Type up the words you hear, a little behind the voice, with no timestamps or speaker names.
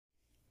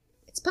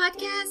It's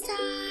podcast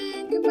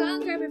time. Come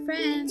on, grab your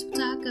friends. We'll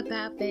talk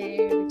about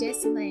very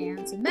distant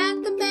lands. We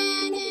met the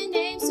man and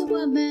names the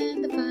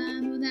woman. The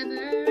fun will never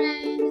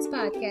end. It's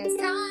podcast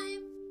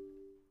time.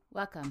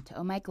 Welcome to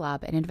Oh My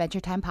Glob, an Adventure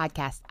Time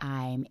podcast.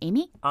 I'm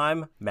Amy.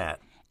 I'm Matt.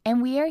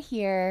 And we are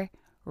here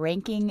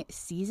ranking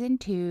season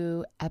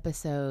 2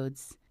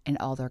 episodes in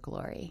all their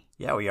glory.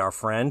 Yeah, we are,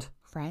 friend.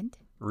 Friend?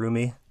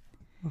 Roomy.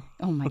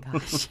 Oh my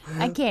gosh.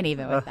 I can't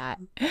even with that.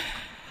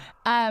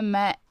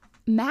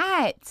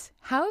 Matt,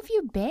 how have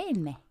you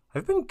been?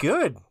 I've been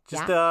good.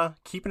 Just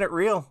keeping it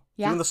real.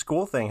 Yeah. Doing the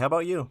school thing. How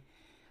about you?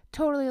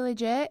 Totally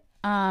legit.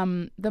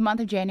 The month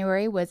of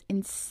January was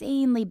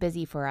insanely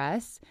busy for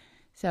us.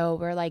 So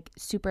we're like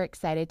super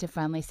excited to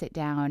finally sit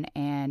down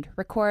and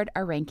record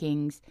our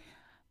rankings,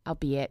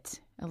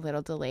 albeit a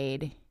little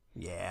delayed.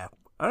 Yeah,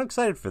 I'm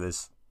excited for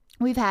this.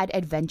 We've had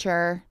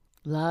adventure,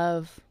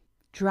 love,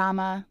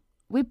 drama.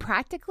 We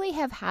practically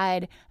have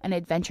had an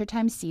Adventure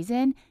Time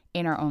season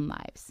in our own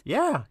lives.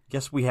 Yeah,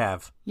 yes we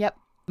have. Yep.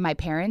 My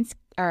parents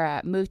are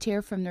moved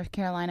here from North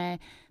Carolina.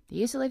 They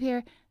used to live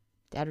here.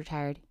 Dad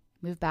retired,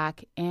 moved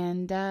back,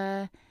 and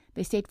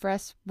they stayed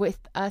with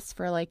us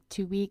for like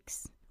 2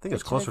 weeks. I think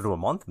it's closer to a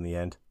month in the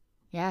end.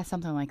 Yeah,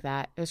 something like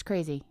that. It was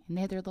crazy. And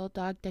they had their little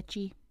dog,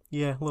 Dutchie.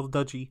 Yeah, a little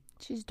dudgy.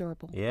 She's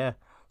adorable. Yeah.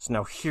 So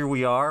now here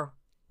we are,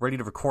 ready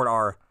to record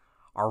our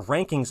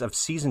rankings of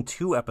season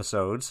 2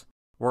 episodes.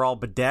 We're all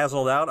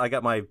bedazzled out. I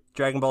got my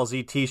Dragon Ball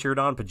Z t-shirt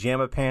on,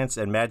 pajama pants,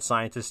 and mad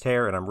scientist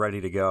hair, and I'm ready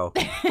to go.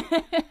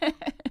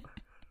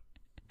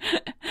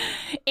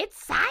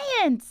 It's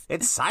science!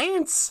 It's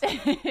science!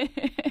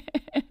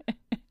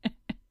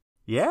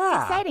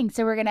 Yeah. Exciting.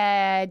 So we're going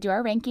to do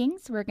our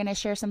rankings. We're going to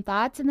share some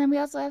thoughts, and then we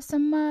also have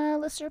some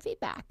listener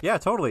feedback. Yeah,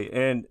 totally.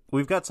 And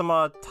we've got some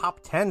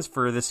top 10s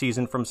for this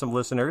season from some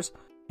listeners.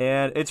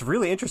 And it's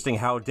really interesting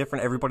how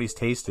different everybody's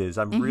taste is.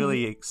 I'm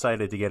really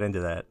excited to get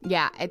into that.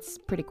 Yeah, it's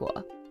pretty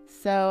cool.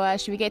 So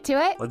should we get to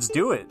it? Let's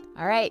do it.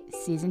 All right,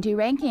 season 2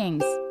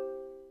 rankings.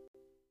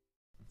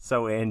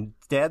 So in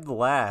dead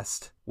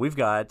last, we've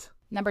got...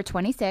 Number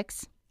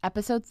 26,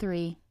 episode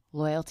 3,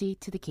 Loyalty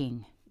to the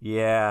King.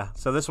 Yeah,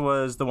 so this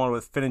was the one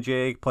with Finn and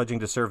Jake pledging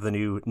to serve the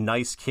new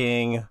Nice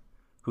King,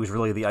 who's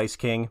really the Ice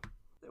King.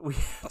 We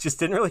just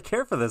didn't really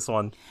care for this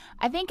one.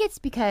 I think it's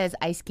because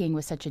Ice King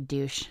was such a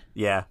douche.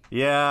 Yeah.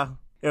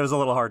 It was a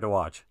little hard to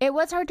watch. It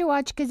was hard to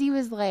watch because he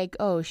was like,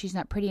 oh, she's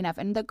not pretty enough.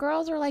 And the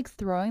girls were like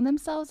throwing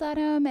themselves at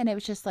him. And it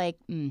was just like,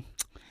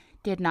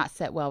 did not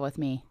sit well with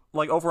me.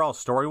 Like overall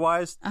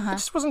story-wise, it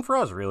just wasn't for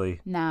us, really.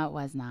 No, it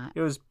was not.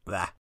 It was,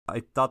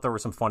 I thought there were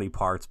some funny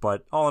parts,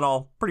 but all in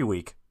all, pretty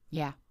weak.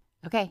 Yeah.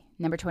 Okay,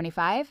 number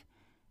 25,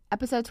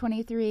 episode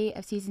 23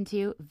 of season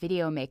 2,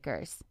 Video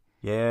Makers.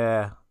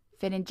 Yeah.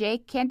 Finn and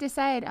Jake can't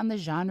decide on the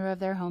genre of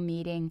their home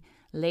meeting.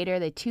 Later,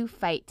 the two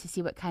fight to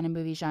see what kind of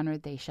movie genre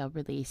they shall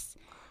release.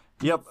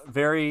 Yep,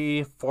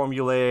 very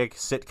formulaic,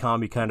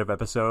 sitcom-y kind of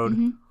episode.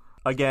 Mm-hmm.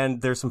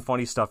 Again, there's some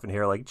funny stuff in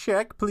here, like,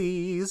 check,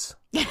 please,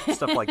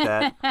 stuff like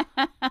that.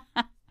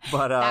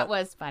 But that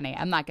was funny,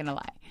 I'm not going to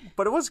lie.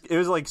 But it was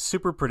like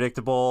super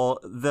predictable.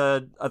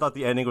 I thought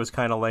the ending was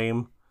kind of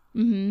lame.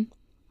 Mm-hmm.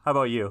 How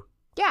about you?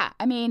 Yeah,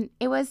 I mean,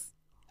 it was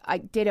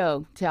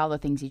ditto to all the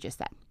things you just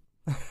said.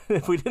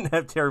 We didn't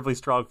have terribly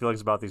strong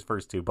feelings about these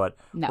first two, but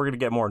no. We're going to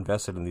get more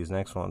invested in these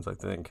next ones, I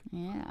think.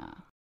 Yeah.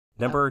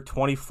 Number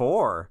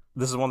 24.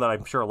 This is one that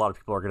I'm sure a lot of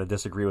people are going to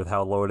disagree with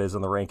how low it is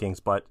in the rankings,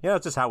 but yeah,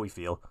 it's just how we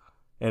feel.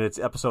 And it's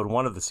episode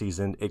 1 of the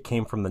season. It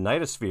came from the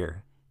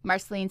Nightosphere.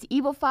 Marceline's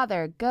evil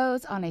father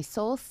goes on a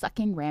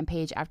soul-sucking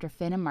rampage after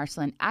Finn and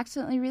Marceline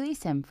accidentally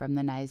release him from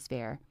the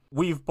Nightosphere.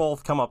 We've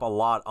both come up a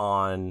lot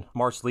on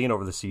Marceline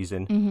over the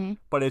season,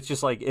 but it's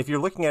just like, if you're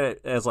looking at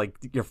it as like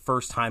your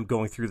first time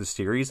going through the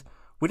series,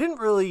 we didn't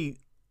really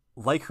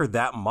like her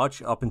that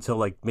much up until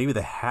like maybe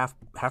the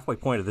halfway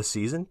point of this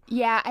season.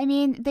 Yeah, I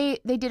mean, they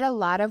did a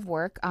lot of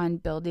work on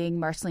building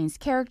Marceline's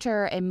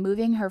character and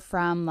moving her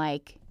from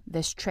like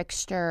this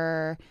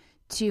trickster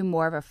to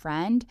more of a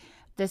friend.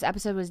 This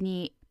episode was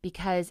neat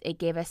because it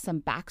gave us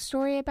some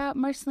backstory about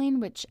Marceline,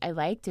 which I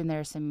liked, and there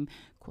are some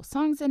cool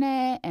songs in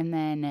it, and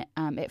then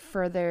it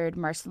furthered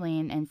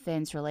Marceline and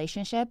Finn's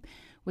relationship.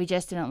 We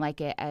just didn't like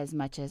it as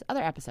much as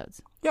other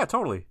episodes. Yeah,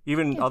 totally.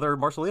 Even other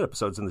Marceline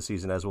episodes in the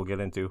season, as we'll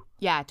get into.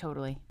 Yeah,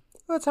 totally.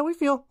 That's how we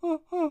feel.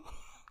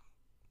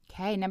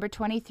 Okay, number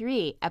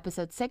 23,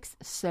 episode 6,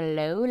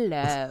 Slow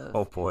Love.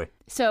 Oh, boy.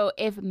 So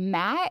if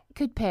Matt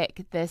could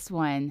pick this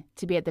one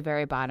to be at the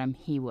very bottom,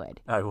 he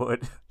would. I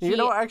would.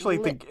 I actually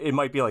think it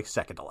might be like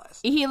second to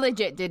last. He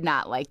legit did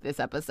not like this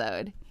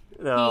episode.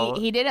 No.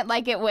 He didn't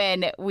like it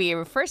when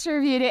we first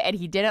reviewed it, and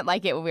he didn't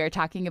like it when we were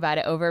talking about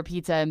it over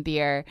pizza and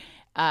beer.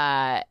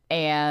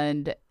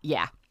 And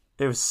yeah.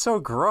 It was so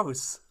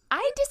gross.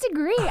 I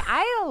disagree.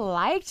 I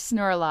liked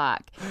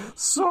Snorlock.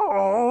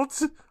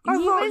 Salt! I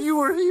thought you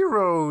were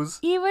heroes.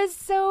 He was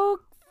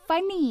so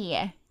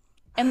funny.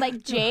 And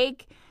like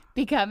Jake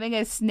becoming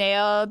a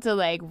snail to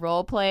like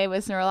role play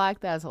with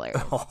Snorlock, that was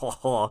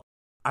hilarious.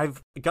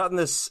 I've gotten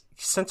this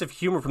sense of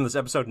humor from this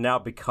episode now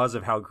because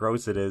of how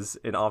gross it is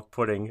and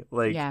off-putting.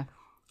 Like, yeah.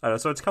 I don't know,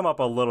 so it's come up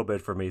a little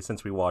bit for me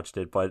since we watched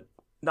it, but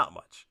not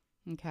much.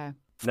 Okay.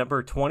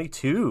 Number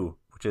 22,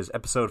 which is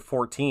episode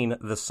 14,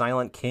 The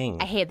Silent King.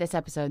 I hate this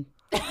episode.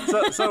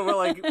 So we're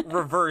like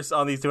reverse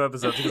on these two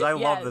episodes because I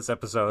love this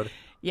episode.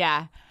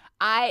 Yeah.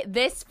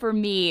 This for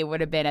me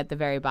would have been at the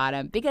very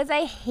bottom because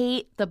I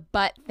hate the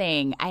butt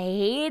thing. I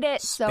hate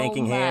it so much.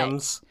 Spanking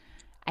hams.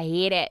 I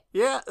hate it.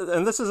 Yeah,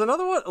 and this is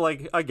another one,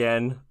 like,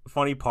 again,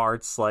 funny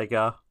parts, like,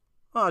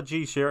 oh,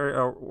 gee, Sharon,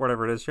 or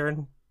whatever it is,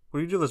 Sharon, will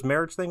you do this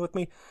marriage thing with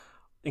me?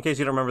 In case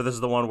you don't remember, this is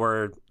the one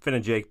where Finn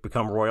and Jake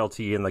become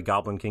royalty in the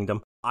Goblin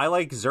Kingdom. I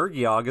like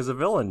Zergiog as a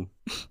villain.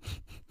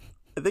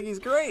 I think he's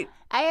great.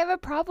 I have a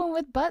problem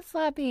with butt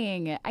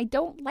slapping. I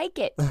don't like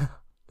it.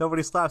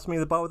 Nobody slaps me in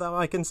the butt without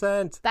my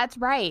consent. That's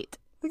right.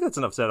 I think that's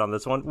enough said on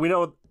this one. We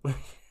know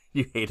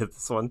you hated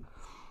this one.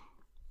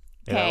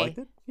 And I liked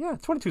it. Yeah,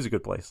 22 is a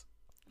good place.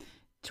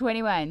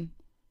 21.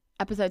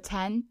 Episode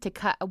 10, To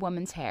Cut a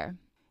Woman's Hair.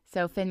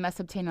 So Finn must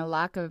obtain a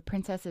lock of a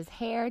princess's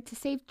hair to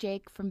save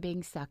Jake from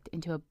being sucked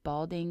into a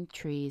balding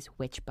tree's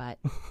witch butt.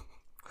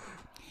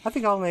 I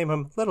think I'll name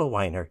him Little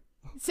Whiner.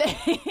 So,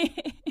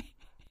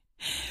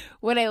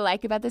 what I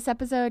like about this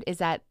episode is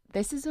that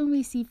this is when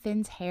we see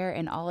Finn's hair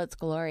in all its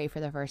glory for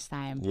the first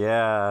time.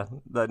 Yeah,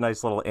 that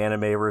nice little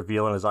anime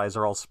reveal and his eyes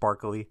are all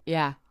sparkly.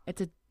 Yeah,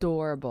 it's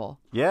adorable.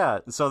 Yeah,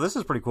 so this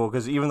is pretty cool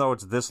because even though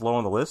it's this low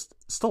on the list,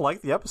 still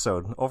like the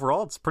episode.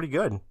 Overall, it's pretty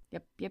good.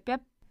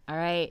 Yep. All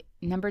right,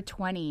 number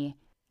 20,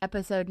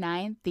 episode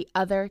 9, The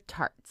Other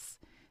Tarts.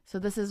 So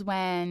this is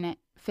when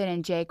Finn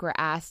and Jake were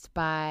asked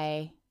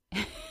by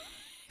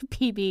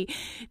PB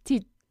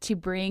to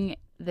bring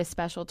the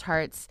special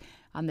tarts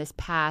on this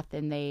path,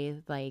 and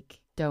they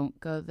don't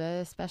go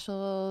the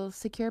special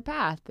secure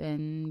path,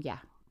 and yeah.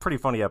 Pretty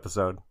funny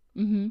episode.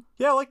 Mm-hmm.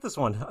 Yeah, I like this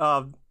one.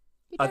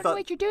 You don't know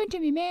what you're doing to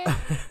me, man.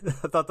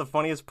 I thought the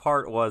funniest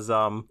part was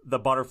the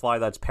butterfly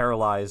that's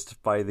paralyzed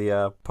by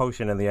the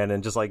potion in the end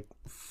and just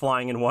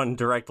flying in one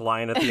direct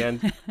line at the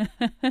end.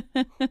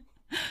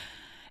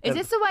 Is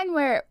this the one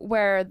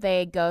where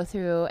they go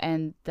through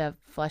and the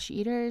flesh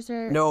eaters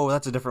are? No,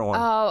 that's a different one.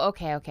 Oh,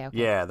 okay.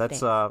 Yeah,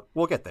 that's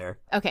we'll get there.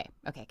 Okay.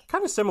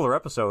 Kind of similar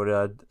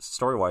episode,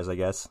 story-wise, I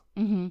guess.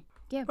 Mm-hmm.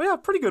 Yeah. But yeah,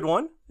 pretty good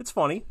one. It's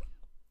funny.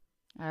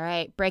 All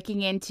right,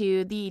 breaking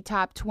into the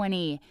top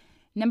 20.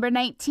 Number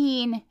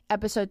 19,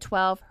 episode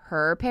 12,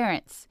 Her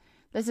Parents.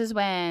 This is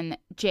when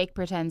Jake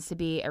pretends to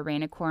be a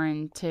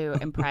Rainicorn to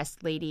impress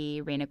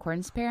Lady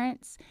Rainicorn's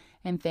parents,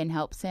 and Finn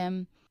helps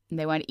him. And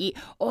they want to eat.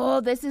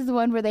 Oh, this is the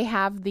one where they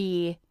have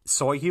the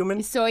soy human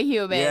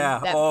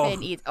that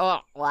Finn eats. Oh,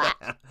 what?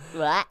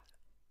 What?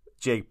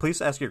 Jake,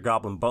 please ask your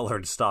goblin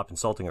butler to stop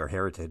insulting our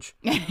heritage.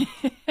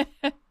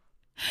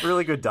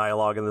 Really good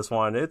dialogue in this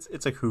one.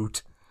 It's a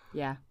hoot.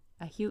 Yeah,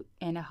 a hoot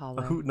and a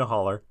holler. A hoot and a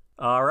holler.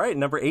 All right,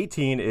 number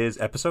 18 is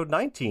episode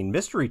 19,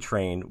 Mystery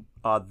Train.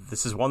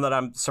 This is one that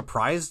I'm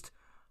surprised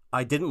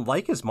I didn't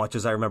like as much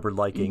as I remembered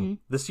liking. Mm-hmm.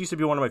 This used to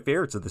be one of my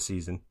favorites of the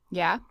season.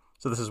 Yeah?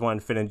 So this is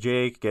when Finn and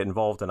Jake get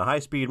involved in a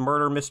high-speed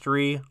murder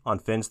mystery on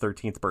Finn's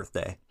 13th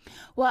birthday.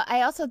 Well,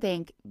 I also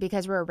think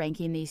because we're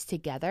ranking these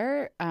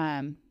together,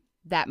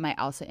 that might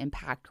also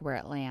impact where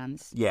it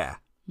lands. Yeah.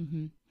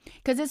 Mm-hmm.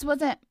 Because this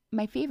wasn't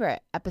my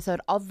favorite episode,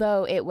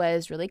 although it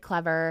was really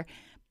clever,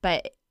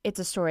 but it's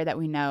a story that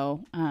we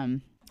know.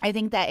 I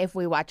think that if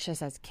we watch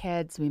this as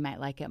kids, we might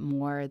like it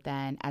more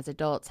than as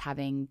adults,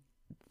 having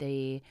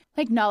the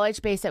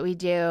knowledge base that we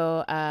do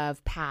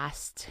of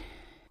past,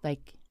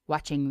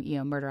 watching,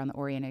 Murder on the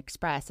Orient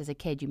Express. As a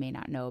kid, you may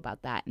not know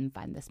about that and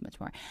find this much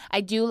more.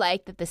 I do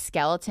like that the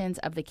skeletons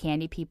of the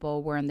candy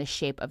people were in the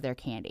shape of their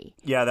candy.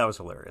 Yeah, that was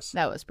hilarious.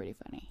 That was pretty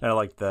funny. And I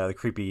liked the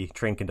creepy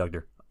train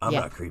conductor. I'm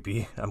not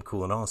creepy. I'm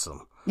cool and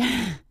awesome.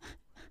 The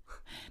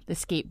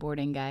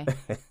skateboarding guy.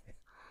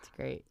 It's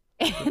great.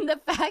 And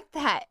the fact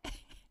that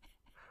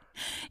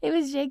it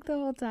was Jake the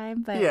whole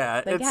time, but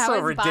it's how so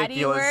his ridiculous.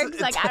 Body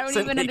works, I don't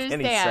even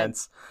understand. Any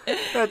sense.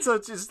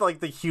 It's just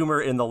the humor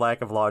in the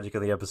lack of logic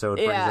of the episode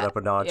brings it up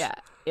a notch.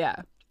 Yeah.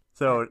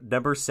 So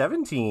number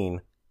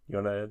 17, you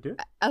want to do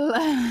it?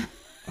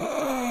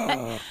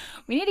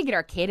 We need to get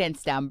our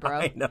cadence down, bro.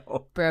 I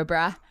know,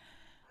 bruh.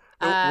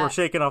 We're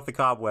shaking off the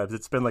cobwebs.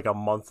 It's been a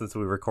month since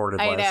we recorded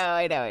last.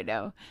 I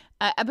know.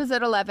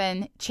 Episode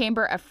 11,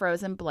 Chamber of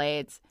Frozen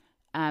Blades.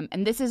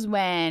 And this is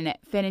when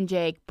Finn and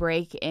Jake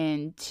break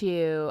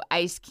into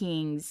Ice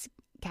King's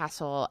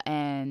castle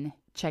and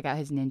check out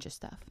his ninja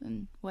stuff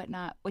and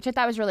whatnot, which I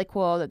thought was really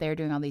cool that they were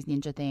doing all these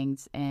ninja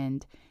things.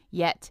 And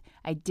yet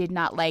I did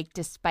not like,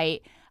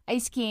 despite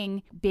Ice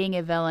King being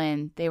a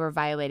villain, they were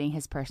violating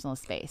his personal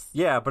space.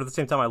 Yeah, but at the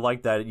same time, I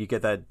like that you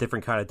get that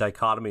different kind of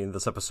dichotomy in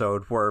this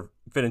episode where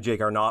Finn and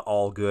Jake are not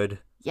all good.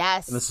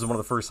 Yes. And this is one of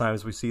the first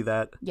times we see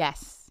that.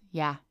 Yes.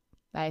 Yeah.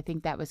 I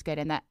think that was good.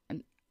 And that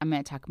I'm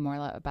going to talk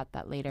more about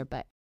that later.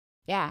 But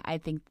yeah, I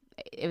think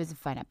it was a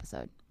fun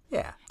episode.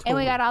 Yeah. Totally. And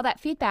we got all that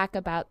feedback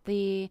about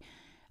the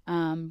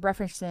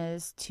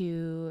references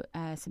to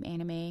some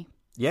anime.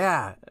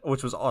 Yeah,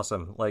 which was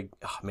awesome.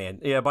 Oh man.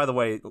 Yeah, by the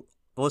way,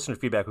 the listener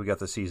feedback we got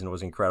this season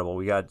was incredible.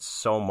 We got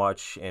so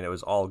much and it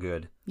was all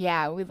good.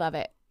 Yeah, we love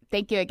it.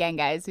 Thank you again,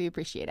 guys. We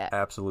appreciate it.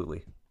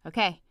 Absolutely.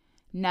 Okay.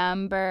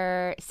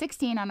 Number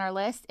 16 on our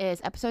list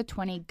is episode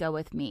 20, Go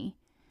With Me.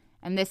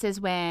 And this is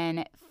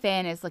when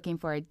Finn is looking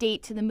for a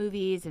date to the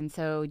movies. And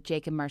so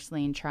Jake and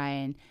Marceline try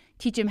and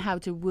teach him how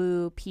to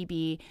woo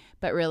PB.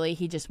 But really,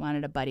 he just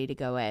wanted a buddy to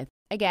go with.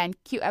 Again,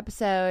 cute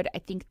episode. I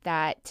think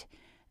that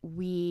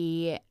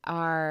we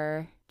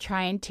are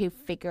trying to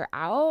figure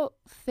out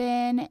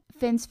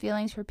Finn's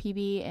feelings for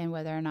PB and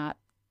whether or not,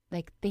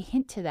 like, they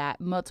hint to that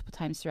multiple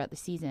times throughout the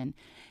season.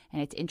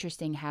 And it's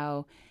interesting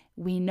how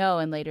we know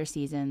in later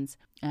seasons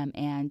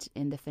and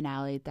in the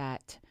finale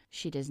that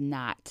she does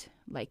not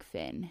like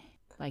Finn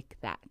like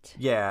that.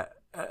 Yeah,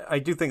 I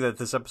do think that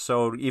this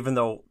episode, even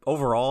though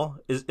overall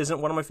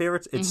isn't one of my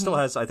favorites, it still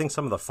has, I think,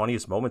 some of the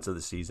funniest moments of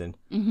the season.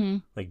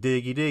 Like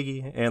diggy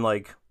diggy and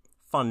like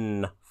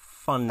fun.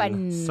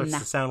 Starts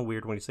to sound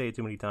weird when you say it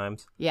too many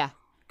times. Yeah.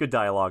 Good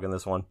dialogue in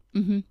this one.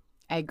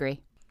 I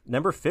agree.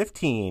 Number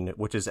 15,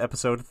 which is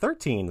episode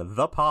 13,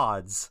 The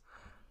Pods.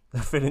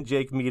 Finn and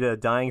Jake meet a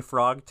dying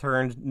frog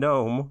turned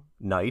gnome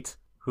knight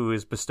who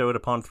is bestowed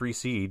upon 3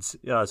 seeds.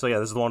 So yeah,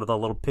 this is one of the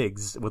little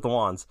pigs with the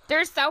wands.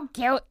 They're so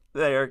cute.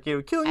 They are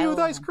cute. Kill you with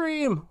ice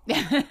cream.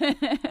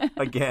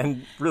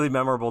 Again, really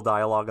memorable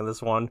dialogue in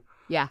this one.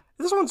 Yeah.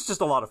 This one's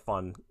just a lot of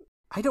fun.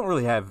 I don't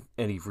really have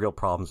any real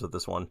problems with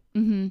this one.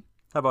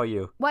 How about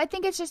you? Well, I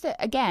think it's just,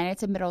 again,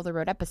 it's a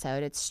middle-of-the-road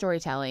episode. It's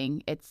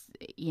storytelling. It's,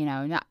 you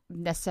know, not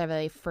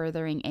necessarily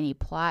furthering any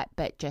plot,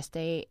 but just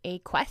a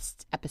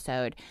quest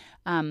episode.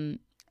 And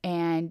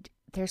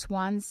there's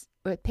wands,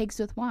 pigs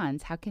with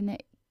wands. How can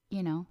it,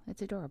 you know,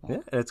 it's adorable.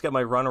 Yeah, and it's got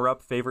my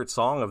runner-up favorite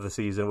song of the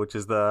season, which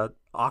is the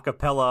a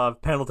cappella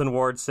of Pendleton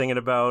Ward singing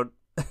about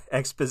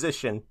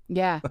exposition.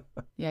 Yeah.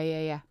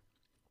 All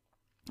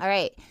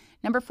right.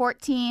 Number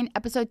 14,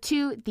 episode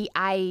 2, The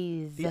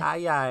Eyes. The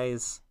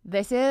eyes.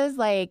 This is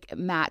like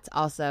Matt's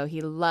also.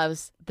 He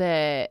loves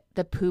the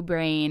Pooh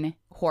Brain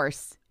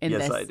horse in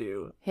this. Yes, I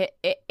do.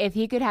 If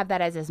he could have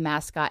that as his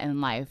mascot in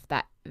life,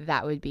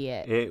 that would be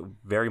it. It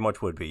very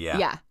much would be,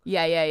 yeah.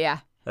 Yeah.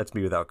 That's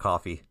me without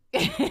coffee.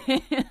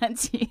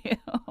 That's you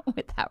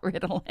without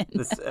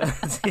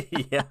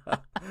Ritalin. Yeah.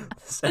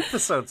 This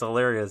episode's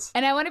hilarious.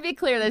 And I want to be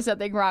clear, there's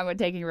something wrong with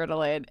taking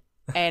Ritalin.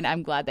 And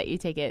I'm glad that you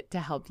take it to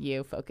help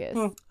you focus.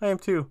 I am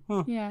too.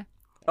 Yeah.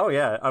 Oh,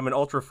 yeah. I'm an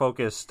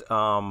ultra-focused...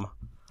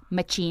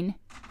 Machine.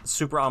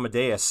 Super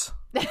Amadeus.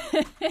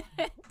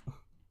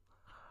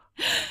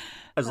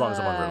 As long as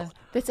I'm on Ritalin.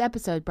 This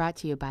episode brought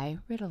to you by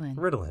Ritalin.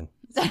 Ritalin.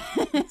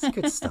 It's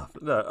good stuff.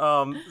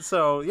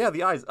 So, yeah,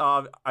 The Eyes.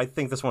 I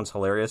think this one's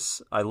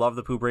hilarious. I love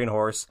the Pooh Brain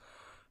horse.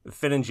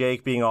 Finn and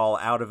Jake being all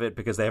out of it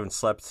because they haven't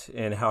slept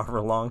in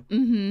however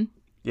long.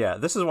 Yeah,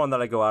 this is one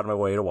that I go out of my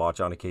way to watch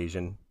on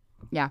occasion.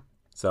 Yeah.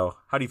 So,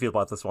 how do you feel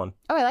about this one?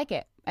 Oh, I like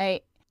it.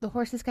 The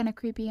horse is kind of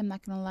creepy, I'm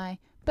not going to lie.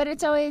 But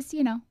it's always,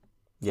 you know,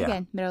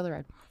 again, middle of the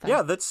road. Fun.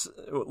 Yeah, that's,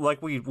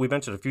 like we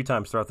mentioned a few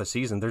times throughout the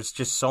season, there's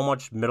just so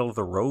much middle of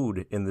the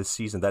road in this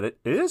season that it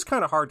is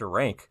kind of hard to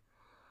rank.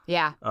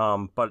 Yeah.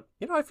 But,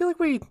 you know, I feel like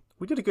we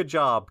did a good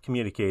job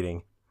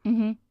communicating.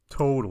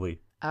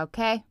 Totally.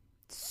 Okay.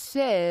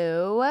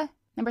 So,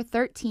 number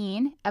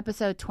 13,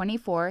 episode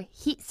 24,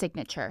 Heat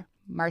Signature.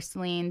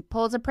 Marceline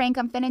pulls a prank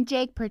on Finn and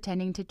Jake,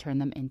 pretending to turn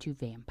them into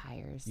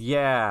vampires.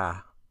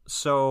 Yeah.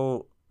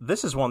 So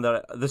this is one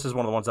of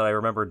the ones that I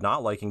remembered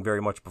not liking very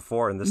much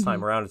before, and this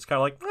time around, it's kind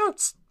of like, oh,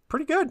 it's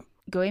pretty good.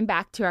 Going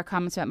back to our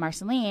comments about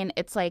Marceline,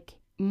 it's like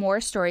more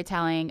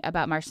storytelling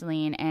about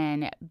Marceline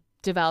and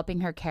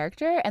developing her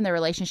character and the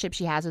relationship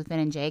she has with Finn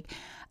and Jake.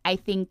 I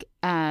think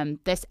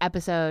this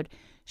episode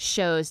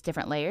shows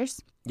different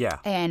layers. Yeah.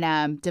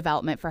 And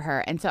development for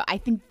her. And so I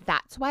think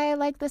that's why I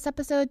like this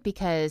episode,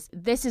 because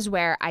this is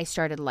where I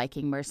started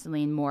liking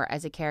Marceline more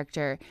as a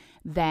character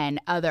than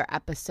other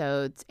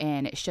episodes.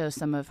 And it shows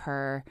some of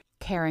her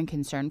care and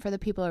concern for the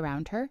people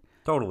around her.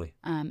 Totally.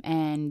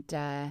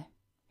 I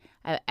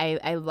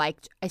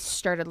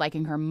started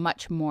liking her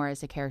much more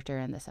as a character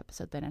in this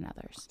episode than in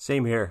others.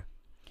 Same here.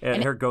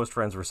 And her ghost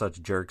friends were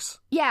such jerks.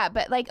 Yeah,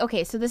 but like,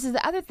 okay, so this is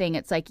the other thing.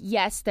 It's like,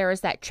 yes, there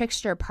is that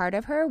trickster part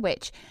of her,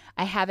 which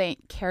I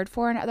haven't cared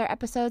for in other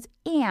episodes.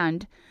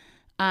 And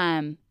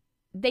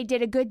they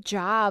did a good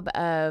job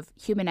of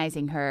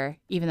humanizing her,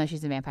 even though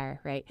she's a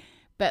vampire, right?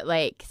 But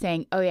like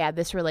saying, oh yeah,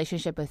 this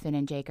relationship with Finn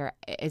and Jake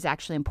is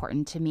actually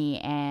important to me.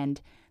 And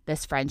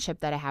this friendship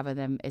that I have with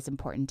them is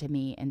important to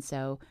me. And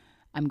so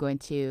I'm going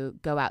to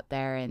go out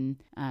there and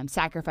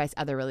sacrifice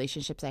other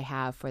relationships I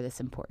have for this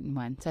important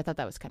one. So I thought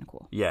that was kind of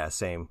cool. Yeah,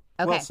 same.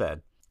 Okay. Well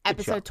said.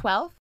 Episode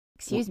 12,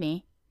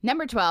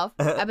 number 12,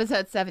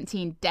 episode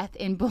 17, Death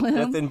in Bloom.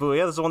 Death in Bloom.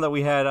 Yeah, this is the one that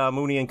we had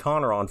Mooney and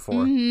Connor on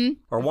for.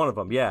 Or one of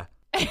them, yeah.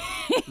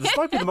 This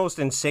might be the most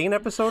insane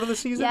episode of the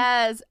season.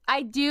 Yes,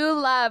 I do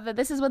love that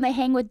this is when they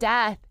hang with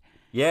death.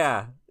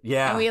 Yeah.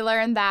 And we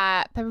learned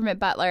that Peppermint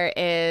Butler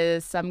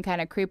is some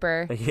kind of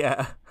creeper.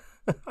 Yeah.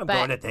 I'm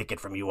going to take it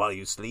from you while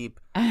you sleep.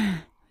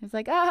 It's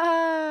like,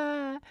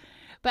 ah.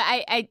 But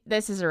I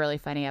this is a really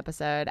funny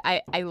episode.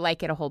 I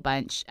like it a whole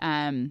bunch.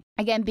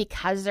 Again,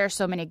 because there's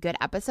so many good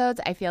episodes,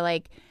 I feel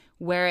like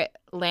where it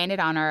landed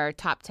on our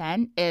top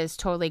 10 is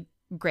totally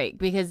great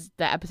because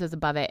the episodes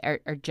above it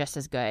are just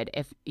as good,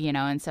 if you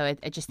know. And so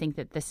I just think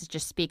that this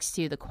just speaks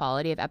to the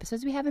quality of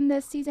episodes we have in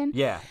this season.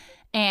 Yeah.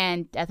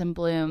 And Death and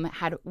Bloom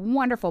had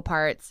wonderful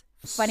parts,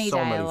 funny so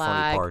dialogue, many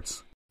funny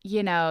parts.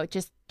 you know,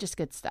 just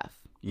good stuff.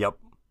 Yep.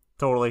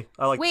 Totally.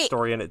 I like the Wait.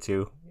 story in it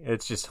too.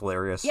 It's just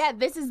hilarious. Yeah,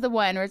 this is the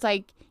one where it's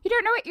like, you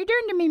don't know what you're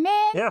doing to me,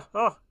 man. Yeah.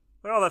 Oh,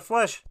 look at all that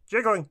flesh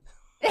jiggling.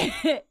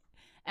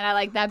 And I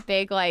like that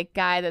big like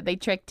guy that they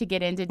tricked to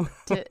get into.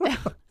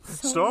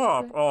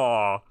 Stop.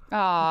 Oh.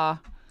 Aw.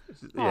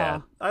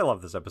 Yeah. I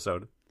love this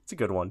episode. It's a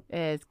good one.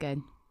 It's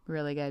good.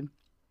 Really good.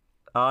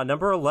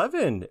 Number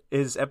 11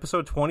 is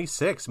episode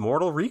 26,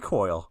 Mortal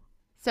Recoil.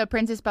 So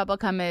Princess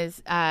Bubblegum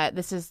is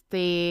this is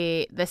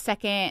the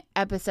second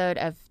episode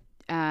of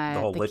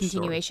whole the Lich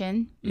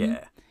continuation. Story. Mhm.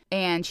 Yeah.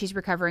 And she's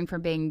recovering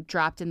from being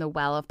dropped in the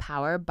well of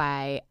power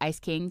by Ice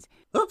Kings.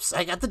 Oops,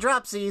 I got the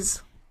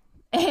dropsies.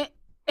 That's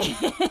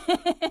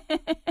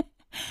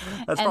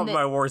And probably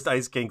my worst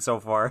Ice King so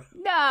far.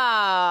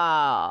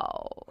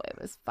 No, it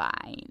was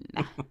fine.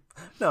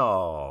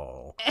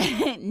 No.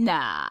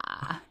 Nah.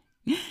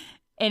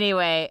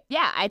 Anyway,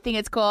 yeah, I think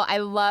it's cool. I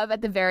love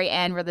at the very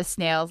end where the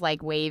snail's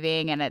like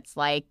waving and it's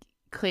like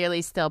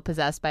clearly still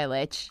possessed by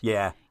Lich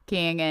Yeah.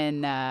 King.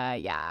 And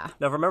yeah.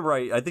 Now, remember,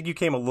 I think you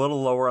came a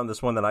little lower on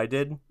this one than I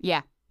did.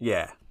 Yeah.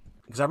 Yeah.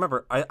 Because I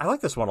remember, I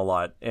like this one a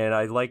lot. And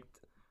I liked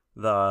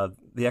the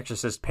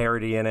Exorcist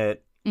parody in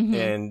it. Mm-hmm.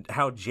 And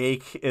how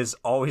Jake is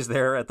always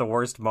there at the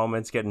worst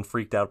moments getting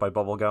freaked out by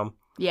Bubblegum.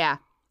 Yeah.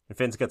 And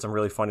Finn's got some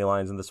really funny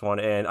lines in this one.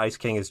 And Ice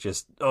King is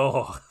just,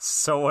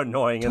 so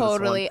annoying in this one.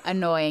 Totally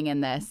annoying in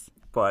this.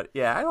 But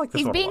yeah, I like this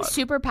He's one a being lot.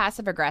 super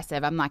passive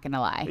aggressive. I'm not going to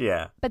lie.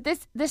 Yeah. But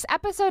this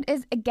episode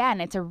is, again,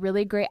 it's a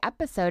really great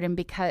episode. And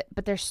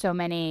but there's so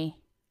many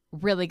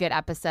really good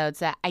episodes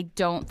that I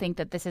don't think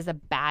that this is a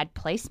bad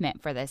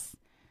placement for this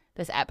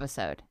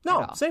episode.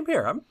 No, at all. same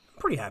here. I'm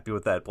pretty happy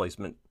with that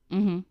placement.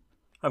 Mm-hmm.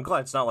 I'm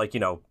glad it's not like,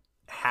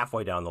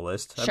 halfway down the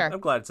list. Sure. I'm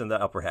glad it's in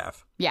the upper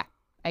half. Yeah,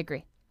 I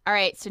agree. All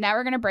right, so now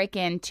we're going to break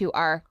into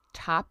our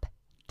top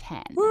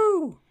 10.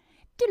 Woo!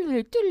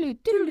 Doodaloo, doodaloo,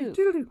 doodaloo.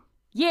 Doodaloo.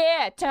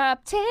 Yeah,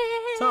 top 10.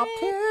 Top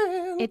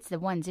 10. It's the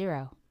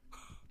 1-0.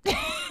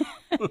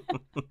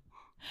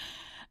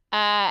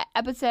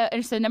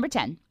 So number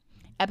 10.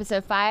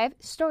 Episode 5,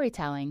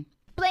 storytelling.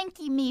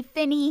 Blanky me,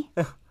 Finny.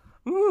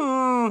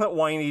 That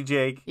whiny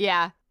Jake.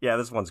 Yeah. Yeah,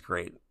 this one's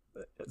great.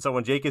 So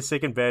when Jake is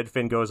sick in bed,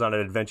 Finn goes on an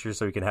adventure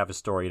so he can have a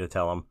story to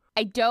tell him.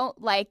 I don't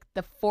like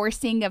the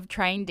forcing of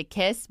trying to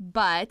kiss,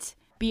 but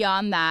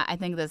beyond that, I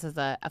think this is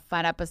a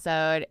fun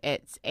episode.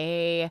 It's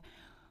a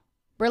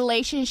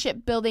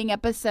relationship building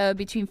episode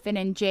between Finn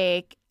and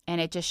Jake,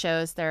 and it just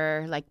shows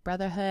their like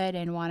brotherhood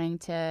and wanting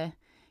to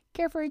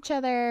care for each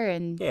other.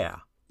 And Yeah.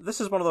 This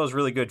is one of those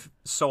really good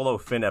solo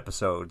Finn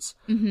episodes.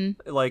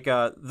 Mm-hmm. Like,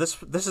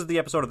 this is the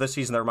episode of this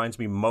season that reminds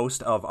me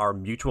most of our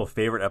mutual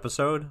favorite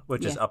episode,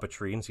 which is Up a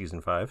Tree in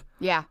season 5.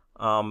 Yeah.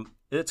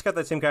 It's got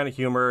that same kind of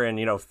humor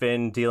and,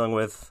 Finn dealing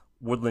with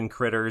woodland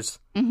critters.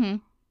 Mm-hmm.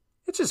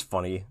 It's just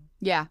funny.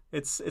 Yeah.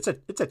 It's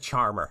a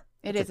charmer.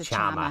 It It's is a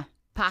charmer.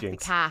 Park the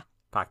Jinx. car.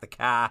 Park the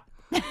car.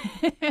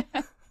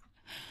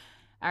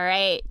 All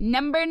right.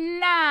 Number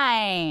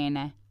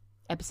 9.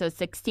 Episode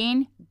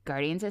 16,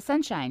 Guardians of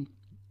Sunshine.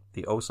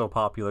 The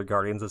oh-so-popular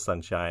Guardians of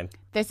Sunshine.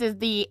 This is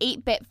the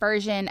 8-bit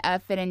version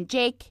of Finn and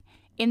Jake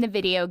in the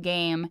video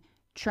game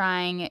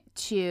trying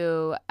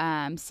to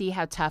see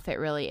how tough it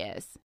really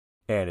is.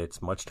 And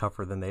it's much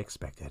tougher than they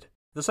expected.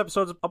 This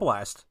episode's a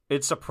blast.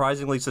 It's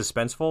surprisingly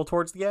suspenseful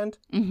towards the end.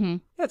 Mm-hmm.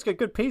 Yeah, it's got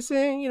good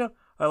pacing.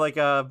 I like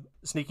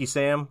Sneaky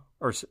Sam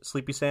or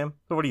Sleepy Sam.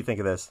 So what do you think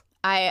of this?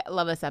 I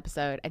love this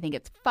episode. I think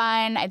it's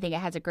fun. I think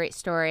it has a great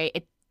story.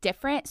 It's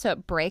different, so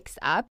it breaks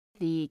up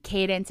the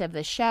cadence of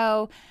the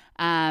show.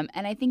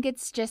 And I think it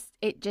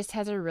just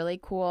has a really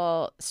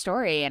cool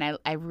story, and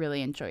I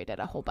really enjoyed it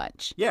a whole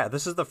bunch. Yeah,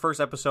 this is the first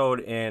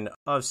episode in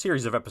a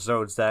series of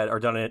episodes that are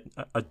done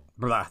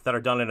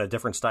in a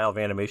different style of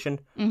animation.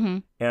 Mm-hmm.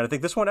 And I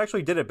think this one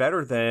actually did it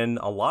better than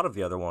a lot of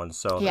the other ones.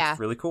 So Yeah. that's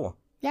really cool.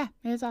 Yeah,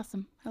 it was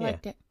awesome. I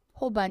liked it.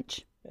 Whole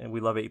bunch. And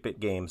we love 8-bit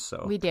games.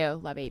 So We do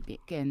love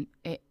 8-bit and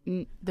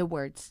the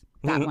words.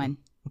 That one.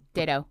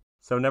 Ditto.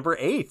 So number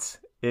 8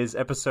 is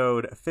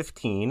episode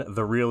 15,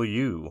 The Real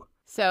You.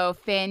 So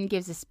Finn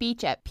gives a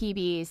speech at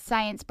PB's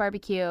science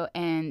barbecue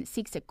and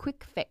seeks a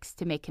quick fix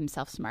to make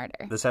himself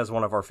smarter. This has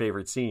one of our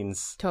favorite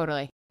scenes.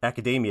 Totally.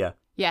 Academia.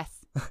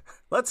 Yes.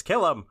 Let's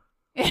kill him.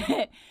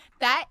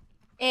 That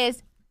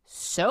is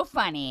so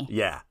funny.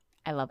 Yeah.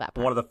 I love that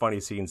part. One of the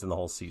funniest scenes in the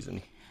whole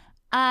season.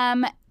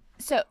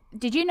 So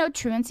did you know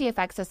truancy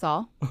affects us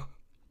all?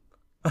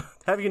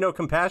 Have you no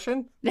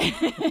compassion? Let's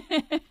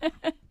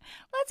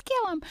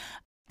kill him.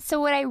 So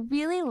what I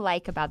really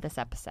like about this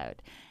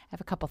episode, I have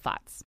a couple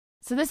thoughts.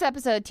 So this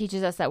episode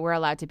teaches us that we're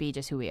allowed to be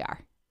just who we are.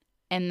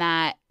 And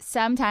that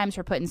sometimes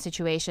we're put in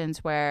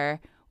situations where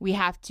we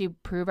have to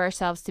prove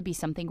ourselves to be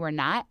something we're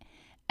not.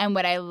 And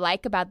what I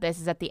like about this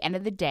is at the end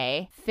of the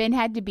day, Finn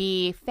had to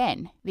be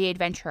Finn, the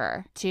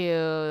adventurer,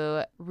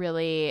 to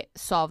really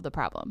solve the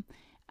problem.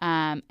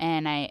 And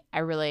I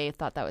really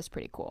thought that was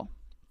pretty cool.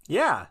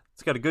 Yeah,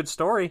 it's got a good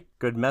story,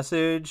 good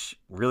message,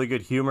 really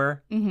good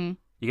humor. Mm-hmm.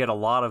 You get a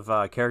lot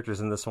of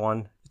characters in this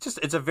one.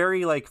 It's a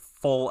very like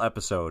full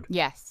episode.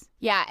 Yes.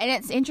 Yeah, and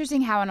it's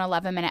interesting how an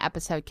 11-minute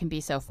episode can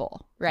be so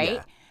full, right?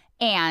 Yeah.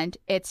 And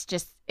it's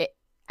just,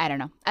 I don't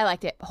know. I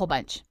liked it a whole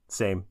bunch.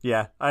 Same.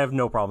 Yeah, I have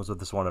no problems with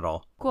this one at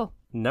all. Cool.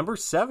 Number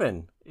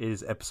 7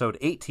 is episode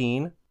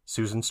 18,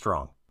 Susan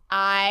Strong.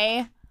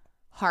 I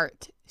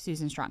heart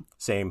Susan Strong.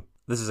 Same.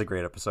 This is a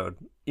great episode.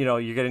 You know,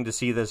 you're getting to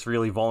see this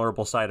really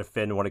vulnerable side of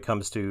Finn when it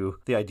comes to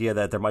the idea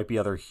that there might be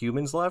other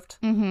humans left.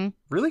 Mm-hmm.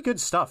 Really good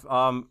stuff.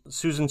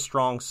 Susan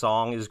Strong's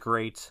song is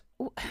great.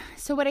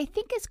 So what I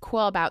think is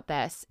cool about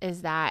this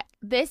is that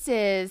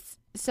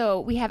so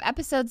we have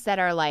episodes that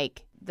are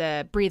like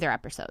the breather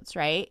episodes,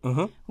 right?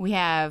 Mm-hmm. We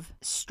have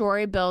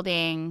story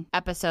building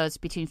episodes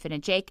between Finn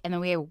and Jake, and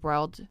then we have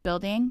world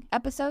building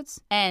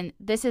episodes. And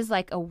this is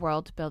like a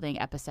world building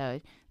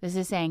episode. This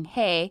is saying,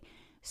 hey,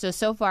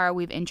 so far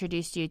we've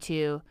introduced you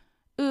to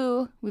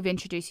we've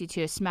introduced you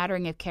to a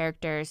smattering of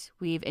characters.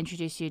 We've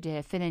introduced you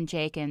to Finn and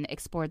Jake and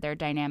explored their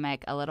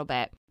dynamic a little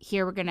bit.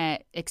 Here we're going to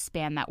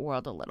expand that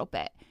world a little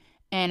bit.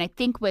 And I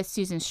think with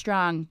Susan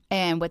Strong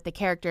and with the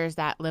characters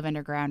that live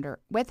underground or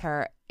with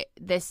her,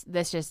 this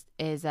just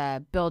is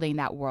building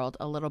that world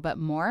a little bit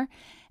more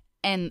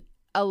and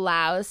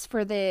allows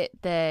for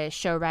the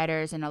show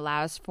writers and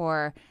allows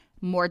for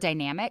more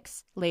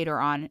dynamics later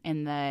on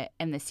in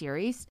the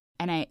series.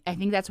 And I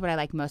think that's what I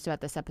like most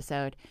about this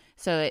episode.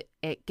 So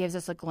it gives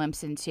us a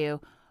glimpse into,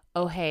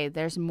 oh, hey,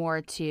 there's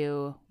more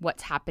to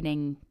what's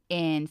happening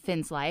in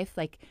Finn's life.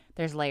 Like,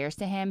 there's layers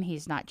to him.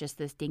 He's not just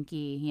this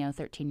dinky,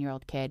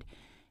 13-year-old kid.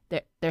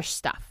 There's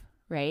stuff,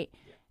 right?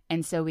 Yeah.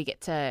 And so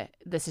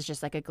this is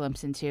just like a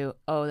glimpse into,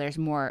 oh, there's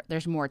more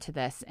to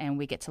this, and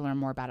we get to learn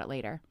more about it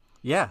later.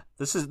 Yeah,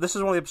 this is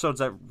one of the episodes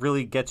that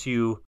really gets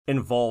you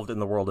involved in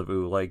the world of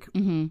Ooh. Like,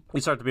 mm-hmm. You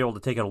start to be able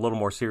to take it a little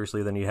more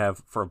seriously than you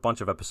have for a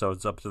bunch of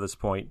episodes up to this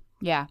point.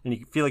 Yeah. And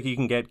you feel like you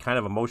can get kind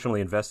of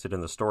emotionally invested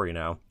in the story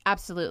now.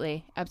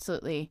 Absolutely.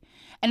 Absolutely.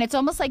 And it's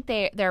almost like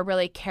they're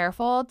really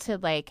careful to,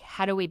 like,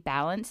 how do we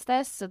balance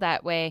this so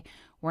that way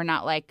we're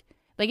not like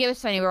it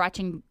was funny. We're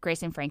watching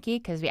Grace and Frankie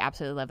because we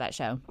absolutely love that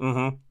show.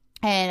 Mm-hmm.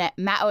 And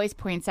Matt always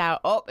points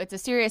out, oh, it's a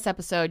serious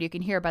episode. You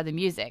can hear by the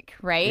music,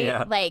 right?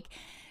 Yeah. Like,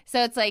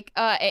 so it's like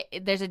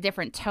there's a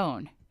different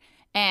tone.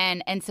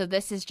 And so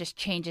this just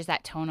changes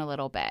that tone a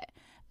little bit.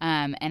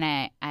 And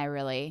I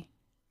really,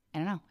 I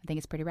don't know. I think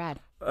it's pretty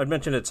rad. I'd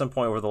mentioned at some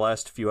point over the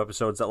last few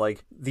episodes that,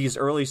 like, these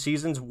early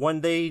seasons,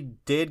 when they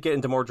did get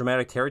into more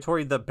dramatic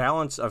territory, the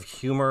balance of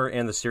humor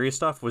and the serious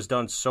stuff was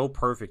done so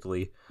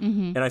perfectly.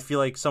 Mm-hmm. And I feel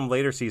like some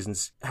later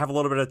seasons have a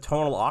little bit of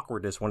tonal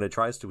awkwardness when it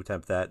tries to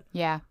attempt that.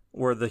 Yeah.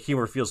 Where the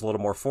humor feels a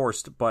little more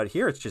forced. But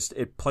here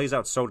it plays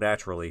out so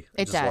naturally.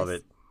 I just love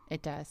it.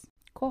 It does.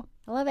 Cool.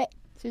 I love it.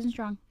 Susan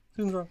Strong.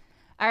 Susan Strong.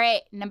 All right.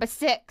 Number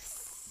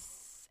 6.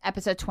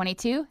 Episode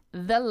 22,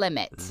 The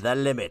Limit. The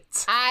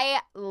Limit. I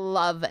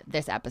love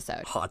this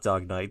episode. Hot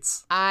Dog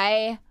Nights.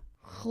 I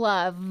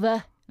love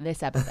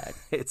this episode.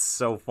 It's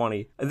so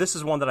funny. And this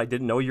is one that I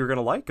didn't know you were going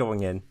to like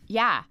going in.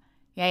 Yeah.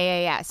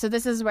 So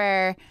this is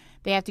where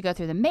they have to go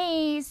through the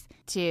maze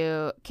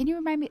to, can you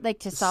remind me, like,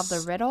 to solve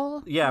the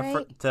riddle? Yeah,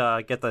 right?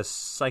 to get the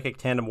psychic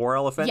tandem war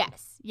elephant.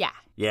 Yes. Yeah.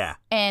 Yeah.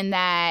 And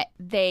that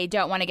they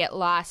don't want to get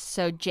lost,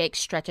 so Jake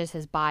stretches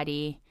his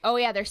body. Oh,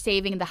 yeah, they're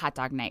saving the hot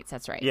dog nights.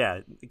 That's right. Yeah,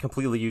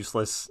 completely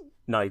useless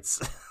nights.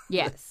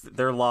 Yes.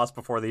 They're lost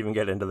before they even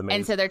get into the maze.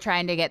 And so they're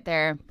trying to get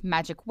their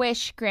magic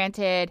wish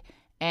granted,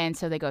 and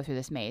so they go through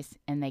this maze,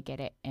 and they get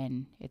it,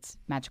 and it's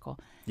magical.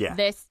 Yeah.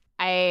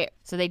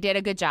 So they did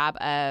a good job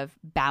of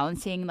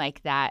balancing,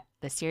 like, that,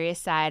 the serious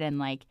side, and,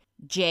 like,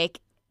 Jake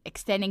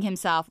extending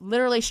himself,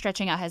 literally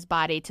stretching out his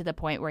body to the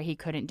point where he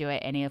couldn't do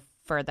it any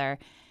further.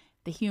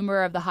 The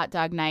humor of the hot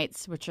dog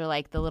nights, which are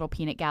like the little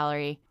peanut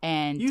gallery,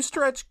 and you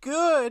stretch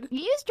good.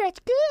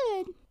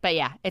 But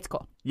yeah, it's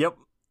cool. Yep.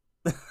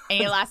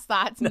 Any last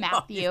thoughts, No,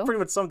 Matthew? You pretty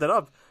much summed it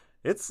up.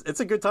 It's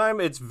a good time.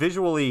 It's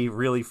visually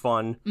really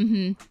fun.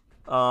 Mm-hmm.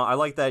 I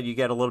like that you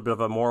get a little bit of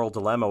a moral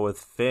dilemma with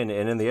Finn,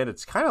 and in the end,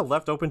 it's kind of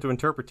left open to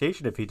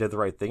interpretation if he did the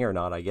right thing or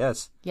not, I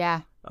guess.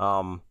 Yeah.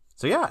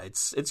 So yeah,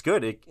 it's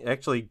good. It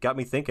actually got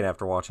me thinking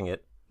after watching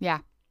it. Yeah.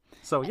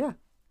 So yeah.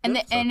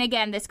 And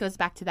again, this goes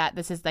back to that.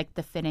 This is like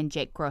the Finn and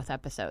Jake growth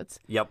episodes.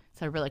 Yep.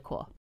 So really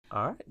cool.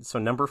 All right. So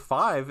number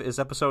 5 is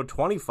episode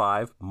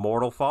 25,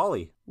 Mortal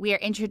Folly. We are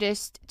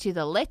introduced to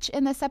the Lich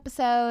in this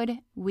episode.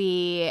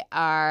 We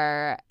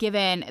are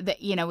given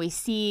we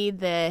see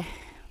the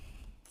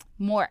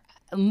more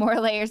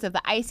layers of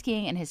the Ice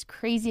King and his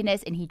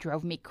craziness, and he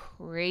drove me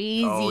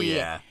crazy. Oh,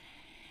 yeah.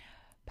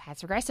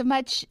 Passive aggressive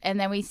much. And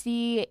then we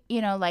see,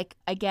 like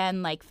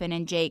Finn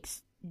and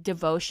Jake's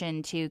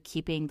devotion to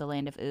keeping the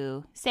land of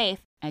Ooh safe.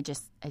 I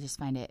just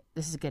find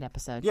this is a good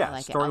episode. Yeah, I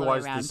like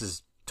story-wise, it this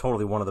is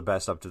totally one of the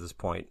best up to this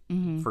point,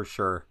 for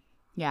sure.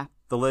 Yeah.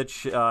 The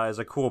Lich is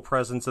a cool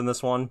presence in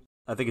this one.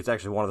 I think it's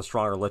actually one of the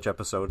stronger Lich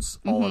episodes,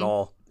 all in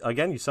all.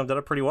 Again, you summed it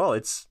up pretty well.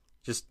 It's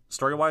just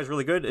story-wise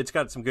really good. It's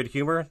got some good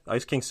humor.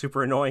 Ice King's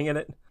super annoying in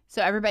it.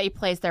 So everybody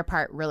plays their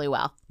part really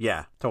well.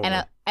 Yeah,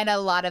 totally. And a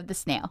lot of the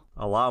snail.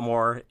 A lot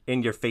more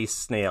in-your-face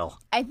snail.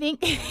 I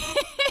think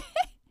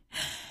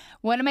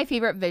one of my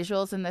favorite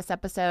visuals in this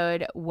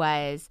episode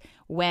was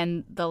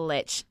when the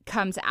Lich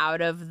comes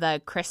out of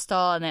the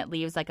crystal and it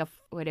leaves like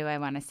what do I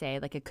want to say?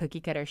 Like a cookie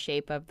cutter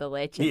shape of the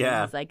Lich. And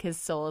he's like, his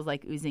soul is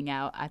like oozing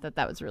out. I thought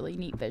that was a really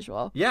neat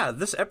visual. Yeah,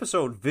 this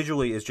episode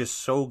visually is just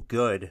so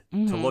good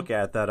to look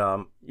at that,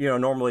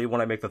 normally when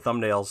I make the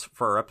thumbnails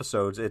for our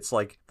episodes, it's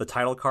like the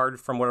title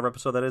card from whatever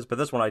episode that is. But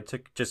this one, I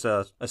took just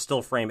a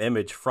still frame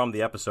image from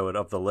the episode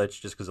of the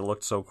Lich just because it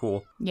looked so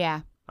cool.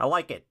 Yeah. I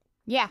like it.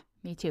 Yeah,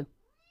 me too.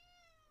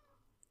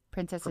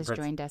 Princess has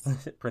joined us.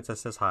 Princess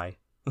says hi.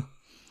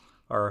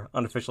 Our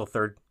unofficial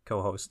third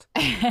co-host.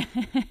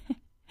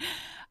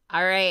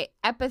 All right.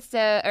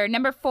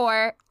 Number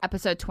 4,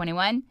 episode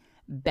 21,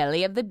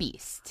 Belly of the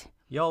Beast.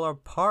 Y'all are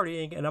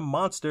partying in a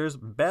monster's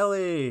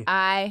belly.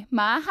 My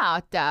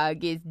hot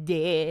dog is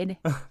dead.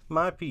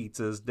 My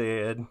pizza's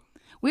dead.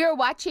 We were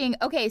watching,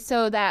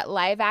 so that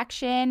live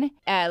action.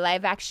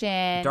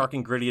 Dark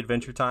and Gritty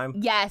Adventure Time.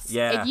 Yes.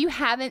 Yeah. If you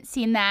haven't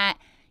seen that,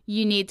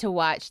 you need to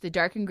watch the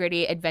Dark and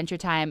Gritty Adventure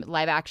Time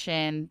live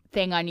action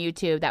thing on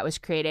YouTube that was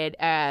created,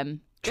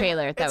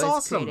 trailer that was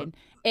awesome. created.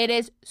 It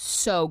is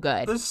so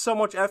good. There's so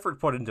much effort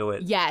put into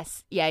it.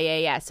 Yes.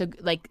 Yeah. So,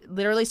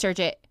 literally search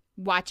it,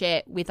 watch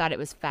it. We thought it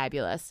was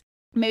fabulous.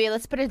 Maybe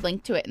let's put a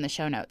link to it in the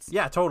show notes.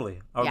 Yeah,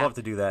 totally. I would love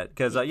to do that.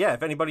 Because,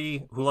 if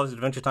anybody who loves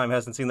Adventure Time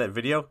hasn't seen that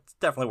video, it's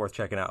definitely worth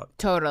checking out.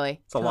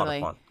 Totally. It's a lot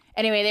of fun.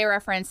 Anyway, they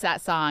referenced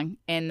that song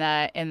in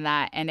that,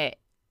 and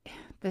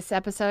this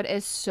episode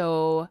is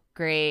so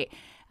great.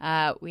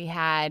 We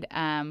had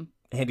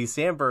Andy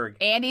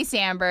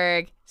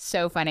Samberg.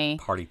 So funny.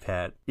 Party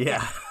Pat.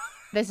 Yeah.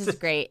 This is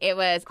gret. It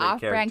was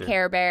off-brand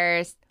Care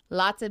Bears,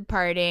 lots of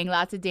partying,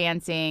 lots of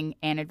dancing,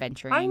 and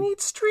adventuring. I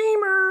need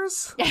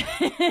streamers.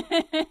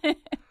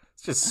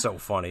 It's just so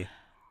funny.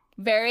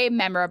 Very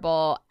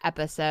memorable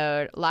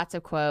episode. Lots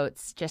of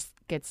quotes. Just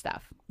good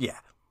stuff. Yeah.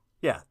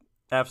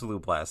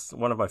 Absolute blast.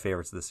 One of my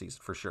favorites this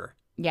season, for sure.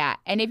 Yeah.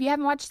 And if you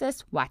haven't watched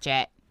this, watch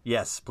it.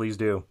 Yes, please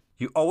do.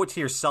 You owe it to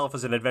yourself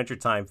as an Adventure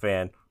Time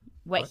fan.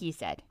 What he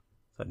said.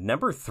 So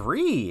number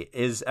 3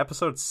 is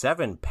episode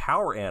 7,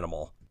 Power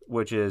Animal,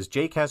 which is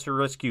Jake has to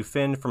rescue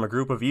Finn from a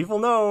group of evil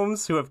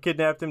gnomes who have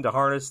kidnapped him to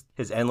harness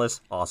his endless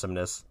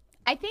awesomeness.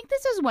 I think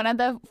this was one of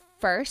the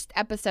first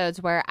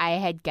episodes where I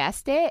had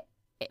guessed it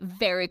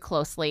very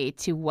closely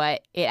to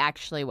what it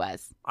actually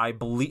was. I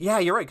believe,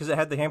 you're right, because it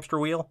had the hamster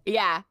wheel.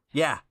 Yeah.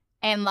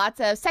 And lots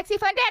of sexy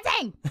fun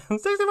dancing.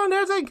 Sexy fun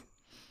dancing.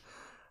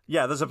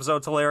 Yeah, this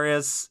episode's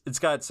hilarious. It's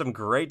got some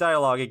great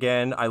dialogue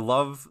again. I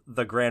love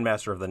the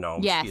Grandmaster of the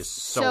Gnomes. Yes, he is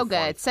so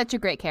good. Such a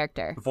great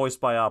character.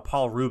 Voiced by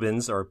Paul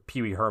Rubens, or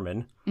Pee Wee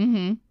Herman.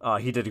 Mm-hmm.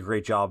 He did a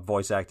great job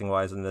voice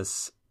acting-wise in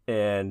this.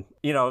 And,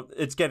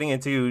 it's getting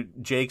into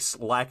Jake's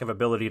lack of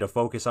ability to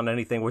focus on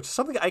anything, which is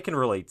something I can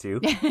relate to.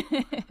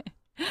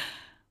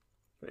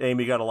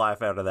 Amy got a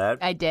laugh out of that.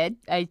 I did.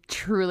 I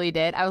truly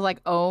did. I was like,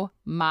 oh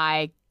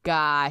my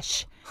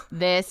gosh,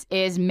 this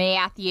is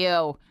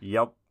Matthew.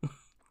 Yep.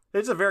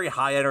 It's a very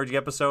high-energy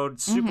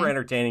episode, super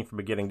entertaining from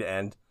beginning to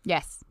end.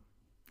 Yes.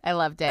 I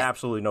loved it.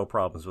 Absolutely no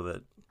problems with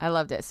it. I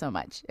loved it so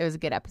much. It was a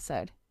good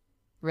episode.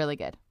 Really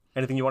good.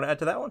 Anything you want to add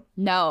to that one?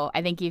 No,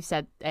 I think you've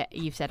said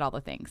all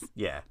the things.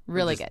 Yeah.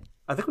 Really good.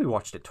 I think we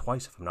watched it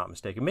twice, if I'm not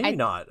mistaken. Maybe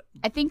not.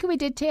 I think we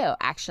did too,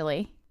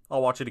 actually.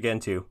 I'll watch it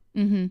again, too.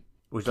 Mm-hmm.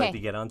 Would you like to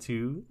get on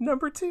to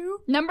number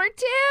 2? Number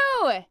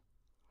 2!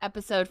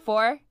 Episode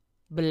 4,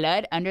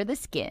 Blood Under the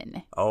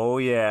Skin. Oh,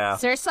 yeah.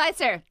 Sir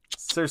Slicer.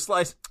 Sir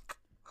Slice.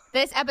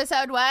 This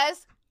episode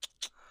was...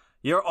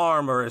 Your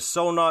armor is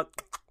so not...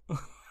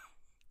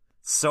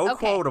 so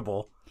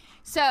quotable.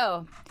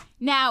 So,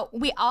 now,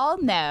 we all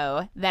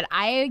know that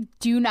I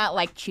do not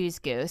like Choose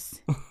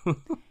Goose.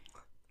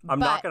 I'm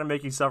not going to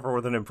make you suffer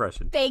with an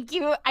impression. Thank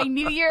you. I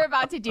knew you were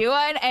about to do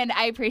one, and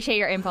I appreciate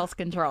your impulse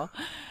control.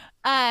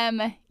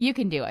 You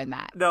can do it,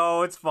 Matt.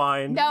 No, it's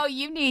fine. No,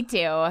 you need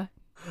to.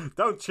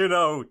 Don't you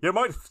know? You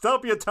might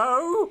stub your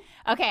toe.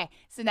 Okay,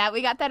 so now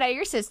we got that out of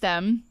your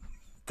system.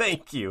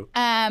 Thank you.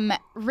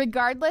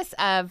 Regardless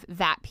of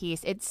that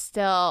piece, it's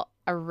still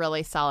a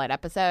really solid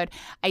episode.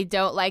 I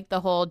don't like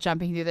the whole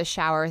jumping through the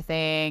shower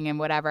thing and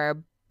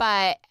whatever,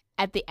 but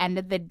at the end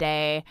of the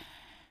day,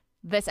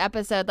 this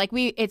episode,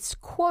 it's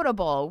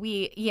quotable.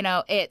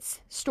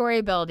 It's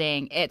story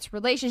building, it's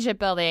relationship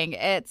building,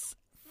 it's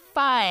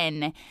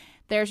fun.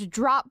 There's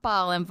drop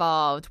ball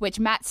involved, which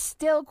Matt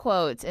still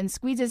quotes and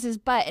squeezes his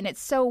butt, and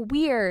it's so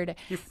weird.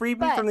 You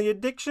freed me from the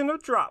addiction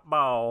of drop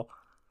ball.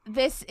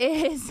 This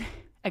is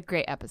a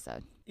great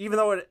episode. Even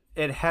though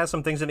it has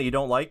some things in it you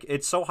don't like,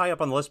 it's so high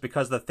up on the list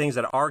because the things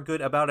that are good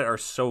about it are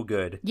so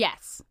good.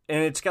 Yes.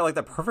 And it's got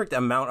the perfect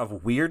amount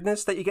of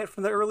weirdness that you get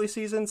from the early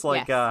seasons.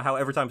 How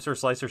every time Sir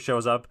Slicer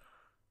shows up,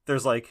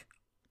 there's a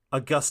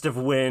gust of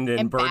wind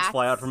and birds bats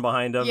fly out from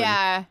behind him.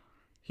 Yeah. And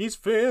he's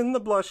Finn,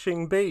 the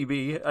blushing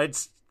baby.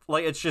 It's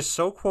Like, it's just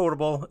so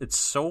quotable. It's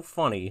so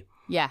funny.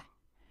 Yeah.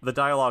 The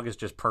dialogue is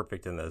just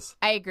perfect in this.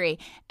 I agree.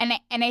 And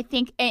I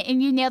think,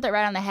 and you nailed it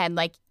right on the head.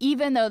 Like,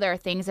 even though there are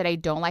things that I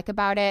don't like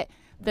about it,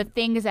 the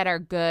things that are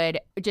good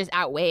just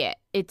outweigh it.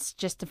 It's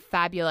just a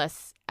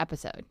fabulous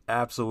episode.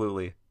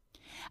 Absolutely.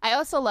 I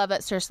also love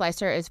that Sir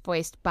Slicer is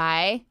voiced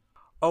by...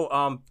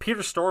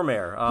 Peter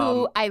Stormare.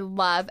 Who I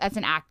love as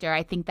an actor.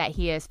 I think that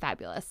he is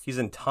fabulous. He's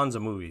in tons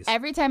of movies.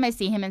 Every time I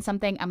see him in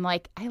something, I'm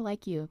like, I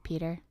like you,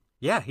 Peter.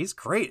 Yeah, he's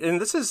great. And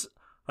this is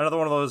another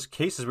one of those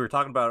cases we were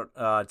talking about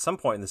at some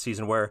point in the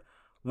season where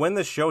when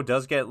the show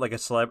does get like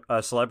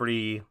a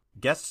celebrity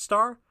guest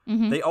star,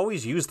 they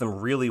always use them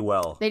really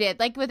well. They did.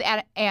 Like with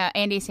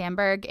Andy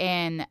Samberg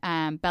in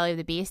Belly of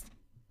the Beast.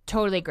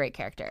 Totally great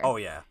character. Oh,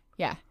 yeah.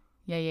 Yeah.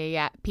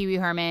 Pee Wee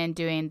Herman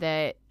doing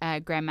the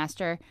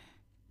Grandmaster.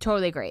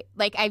 Totally great.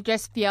 Like, I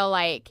just feel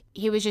like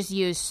he was just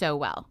used so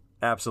well.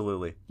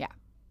 Absolutely. Yeah.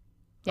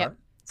 Yep. Right.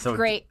 So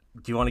great.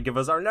 Do you want to give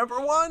us our number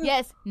one?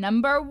 Yes,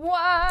 number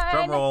one.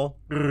 Drum roll.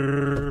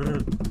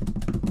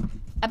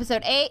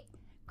 Episode 8.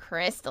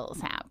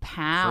 Crystals have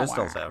power.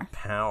 Crystals have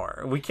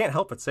power. We can't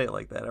help but say it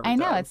like that every I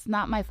know. time. It's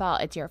not my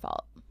fault. It's your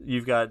fault.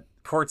 You've got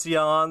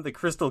Cortsion, the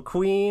Crystal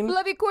Queen.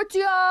 Love you,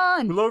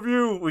 Cortsion. Love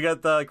you. We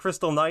got the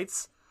Crystal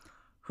Knights,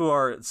 who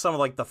are some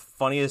of like the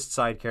funniest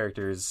side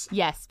characters.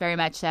 Yes, very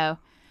much so.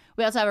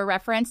 We also have a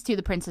reference to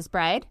The Princess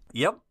Bride.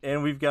 Yep.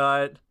 And we've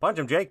got Punch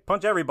 'em, Jake.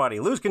 Punch everybody.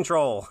 Lose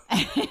control.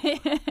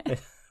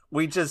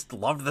 We just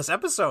loved this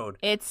episode.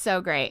 It's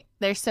so great.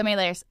 There's so many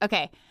layers.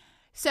 Okay.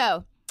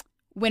 So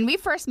when we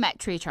first met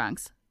Tree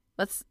Trunks,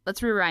 let's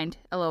rewind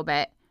a little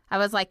bit. I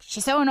was like,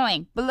 she's so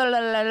annoying. Blah, blah, blah,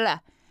 blah, blah.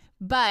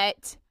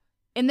 But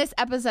in this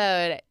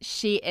episode,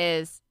 she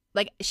has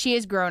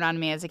grown on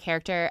me as a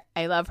character.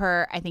 I love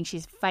her. I think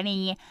she's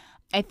funny.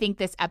 I think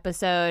this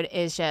episode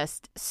is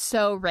just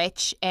so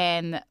rich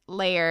and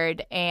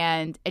layered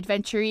and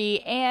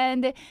adventure-y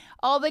and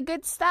all the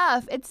good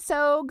stuff. It's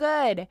so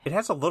good. It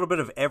has a little bit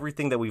of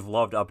everything that we've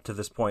loved up to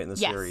this point in the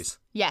series.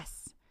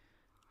 Yes.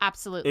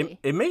 Absolutely.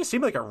 It may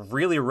seem like a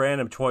really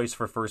random choice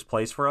for first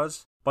place for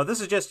us, but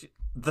this is just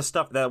the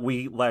stuff that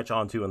we latch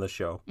onto in the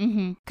show.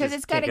 Because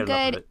it's got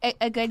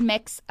a good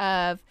mix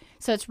of,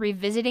 so it's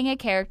revisiting a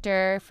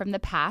character from the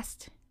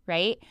past,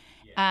 right? Yeah.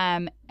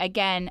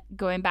 Again,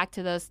 going back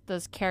to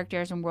those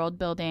characters and world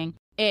building,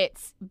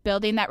 it's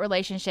building that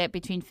relationship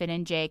between Finn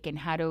and Jake, and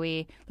how do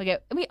we look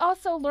at. We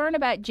also learn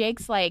about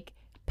Jake's like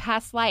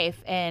past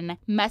life and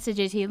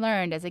messages he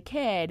learned as a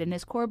kid and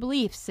his core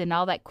beliefs and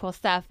all that cool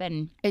stuff.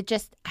 And it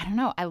just, I don't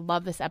know, I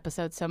love this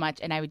episode so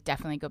much, and I would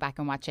definitely go back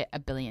and watch it a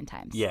billion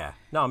times. Yeah.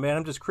 No, man,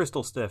 I'm just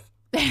crystal stiff.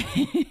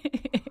 The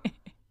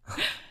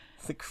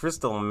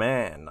Crystal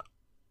Man.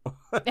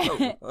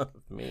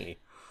 Me.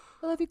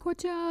 I love you,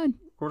 Cortsion.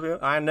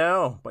 I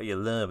know, but your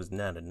love is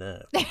not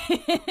enough.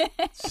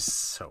 It's just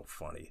so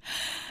funny.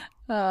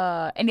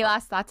 Any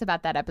last thoughts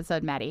about that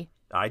episode, Maddie?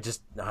 I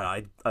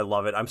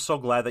love it. I'm so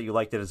glad that you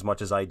liked it as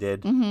much as I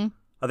did.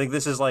 I think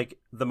this is like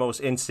the most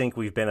in sync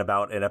we've been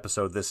about an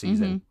episode this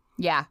season.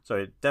 Yeah. So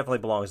it definitely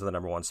belongs in the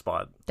number one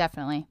spot.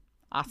 Definitely.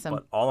 Awesome.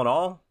 But all in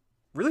all,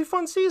 really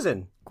fun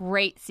season.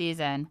 Great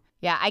season.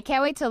 Yeah, I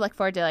can't wait to look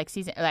forward to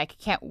I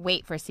can't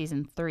wait for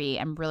season 3.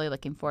 I'm really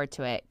looking forward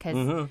to it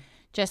because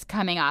just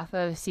coming off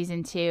of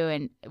season 2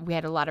 and we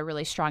had a lot of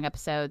really strong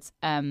episodes.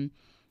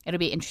 It'll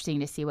be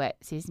interesting to see what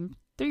season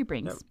 3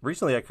 brings. Yeah,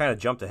 recently, I kind of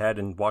jumped ahead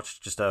and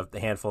watched just a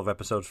handful of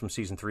episodes from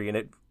season 3,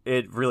 and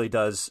it really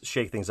does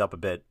shake things up a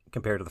bit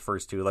compared to the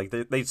first two. Like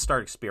they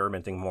start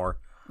experimenting more,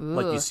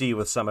 like you see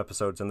with some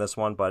episodes in this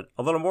one, but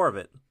a little more of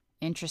it.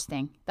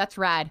 Interesting. That's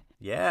rad.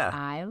 Yeah.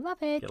 I love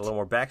it. Get a little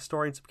more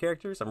backstory and some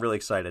characters. I'm really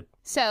excited.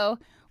 So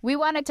we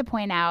wanted to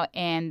point out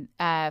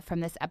from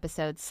this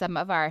episode some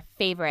of our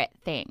favorite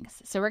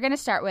things. So we're going to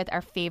start with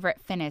our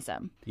favorite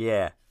Finnism.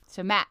 Yeah.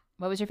 So Matt,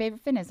 what was your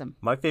favorite Finnism?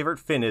 My favorite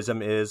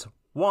Finnism is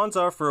 "Wands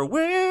are for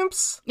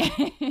wimps"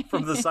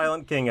 from the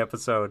Silent King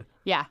episode.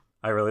 Yeah.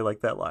 I really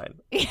like that line.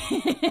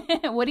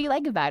 What do you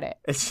like about it?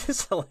 It's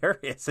just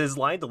hilarious. His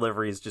line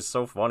delivery is just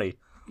so funny.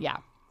 Yeah.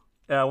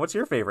 What's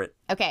your favorite?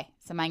 Okay,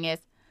 so mine is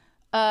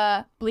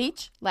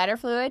bleach, ladder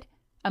fluid,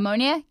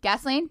 ammonia,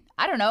 gasoline,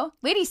 I don't know,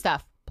 lady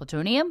stuff,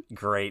 plutonium.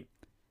 Great.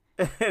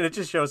 And it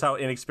just shows how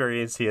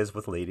inexperienced he is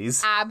with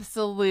ladies.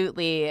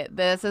 Absolutely.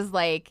 This is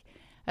like,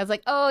 I was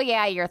like, oh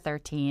yeah, you're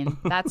 13.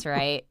 That's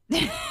right.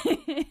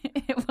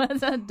 It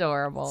was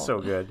adorable. So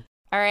good.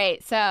 All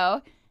right,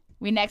 so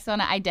we next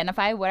want to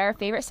identify what our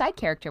favorite side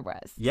character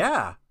was.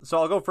 Yeah. So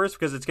I'll go first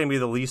because it's going to be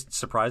the least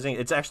surprising.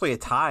 It's actually a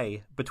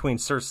tie between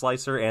Sir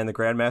Slicer and the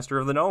Grandmaster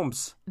of the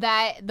Gnomes.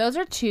 Those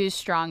are two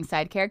strong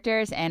side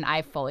characters, and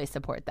I fully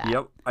support that.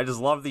 Yep. I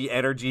just love the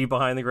energy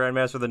behind the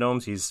Grandmaster of the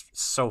Gnomes. He's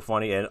so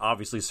funny, and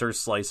obviously Sir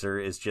Slicer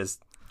is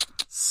just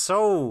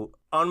so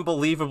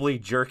unbelievably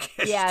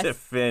jerkish to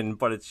Finn,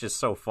 but it's just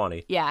so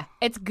funny. Yeah.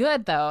 It's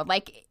good, though.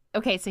 Like,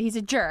 okay, so he's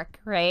a jerk,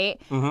 right?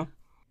 Mm-hmm.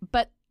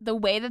 But the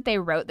way that they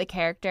wrote the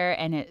character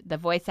and the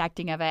voice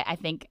acting of it, I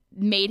think,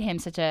 made him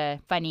such a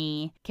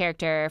funny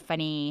character,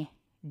 funny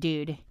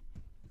dude.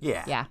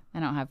 Yeah. Yeah,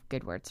 I don't have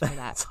good words for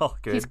that. It's all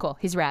good. He's cool.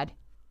 He's rad.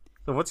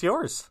 So what's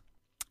yours?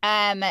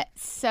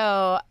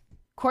 So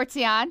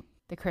Quartzion,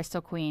 the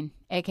Crystal Queen,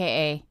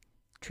 aka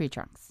Tree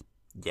Trunks.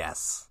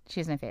 Yes.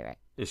 She's my favorite.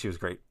 Yeah, she was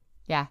great.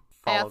 Yeah.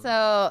 Followed- I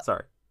also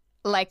Sorry.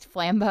 liked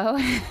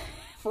Flambeau.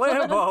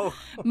 Flambeau.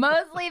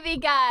 Mostly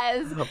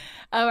because of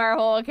our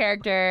whole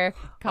character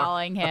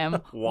calling him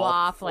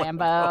Wah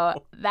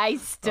Flambeau. I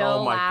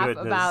still my laugh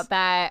goodness. about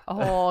that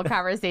whole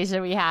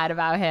conversation we had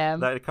about him.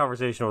 That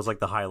conversation was like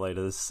the highlight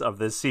of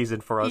this season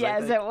for us. I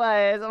Yes, think. it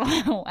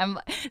was.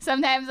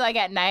 Sometimes, like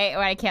at night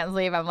when I can't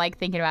sleep, I'm like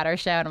thinking about our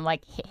show, and I'm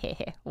like,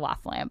 Wah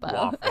Flambeau.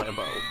 Wah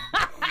Flambeau.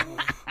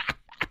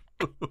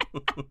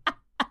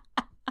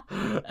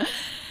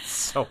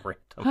 So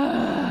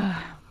random.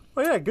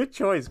 Oh yeah, good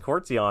choice,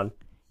 Quartzion.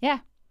 Yeah.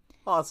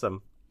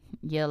 Awesome.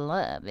 Your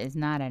love is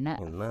not enough.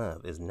 And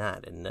love is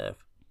not enough.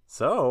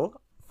 So,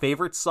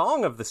 favorite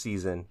song of the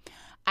season?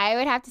 I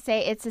would have to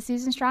say it's a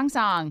Susan Strong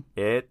song.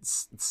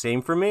 It's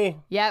same for me.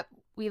 Yep.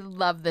 We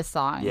love this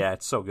song. Yeah,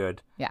 it's so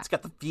good. Yeah. It's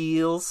got the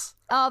feels.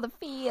 All the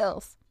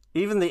feels.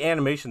 Even the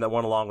animation that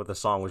went along with the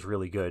song was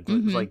really good.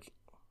 It was like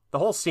the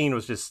whole scene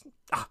was just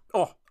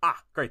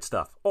great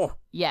stuff. Oh,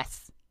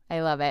 Yes.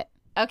 I love it.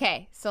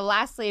 Okay. So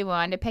lastly, we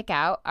wanted to pick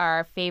out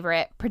our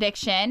favorite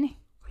prediction.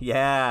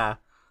 yeah.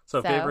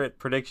 So So- favorite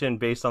prediction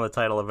based on the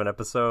title of an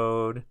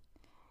episode.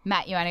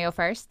 Matt, you want to go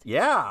first?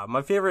 Yeah,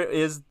 my favorite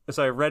is,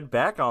 so I read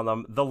back on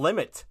them, The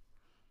Limit.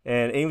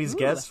 And Amy's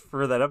guess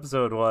for that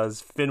episode was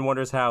Finn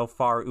wonders how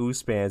far Ooh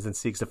spans and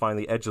seeks to find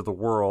the edge of the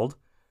world.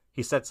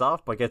 He sets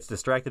off but gets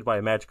distracted by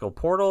a magical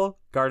portal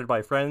guarded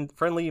by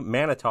friendly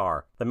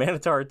Manitar. The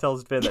Manitar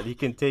tells Finn that he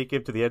can take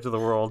him to the edge of the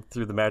world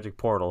through the magic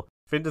portal.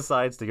 Finn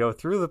decides to go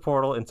through the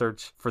portal and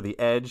search for the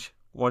edge.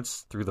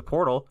 Once through the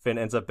portal, Finn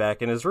ends up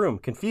back in his room.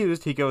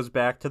 Confused, he goes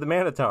back to the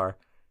Manitar.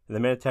 The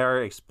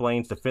Minotaur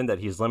explains to Finn that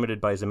he's limited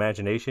by his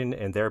imagination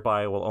and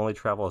thereby will only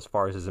travel as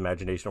far as his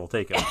imagination will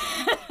take him.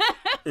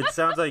 It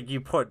sounds like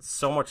you put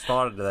so much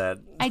thought into that.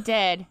 I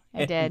did.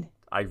 I did.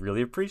 I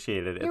really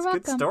appreciate it. You're It's a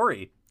good welcome.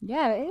 story.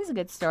 Yeah, it is a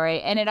good story.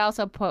 And it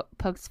also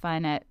pokes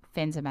fun at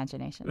Finn's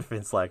imagination.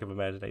 Finn's lack of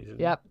imagination.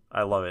 Yep.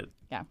 I love it.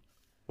 Yeah.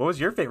 What was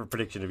your favorite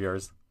prediction of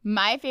yours?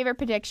 My favorite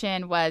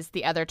prediction was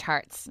the other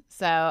Tarts.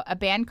 So, a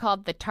band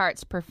called the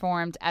Tarts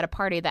performed at a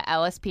party that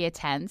LSP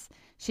attends.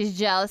 She's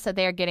jealous that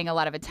they are getting a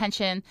lot of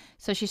attention,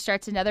 so she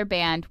starts another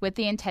band with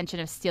the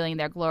intention of stealing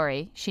their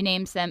glory. She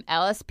names them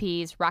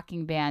LSP's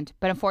Rocking Band,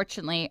 but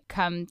unfortunately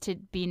come to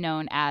be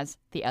known as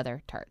the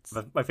other Tarts.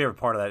 My favorite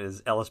part of that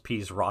is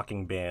LSP's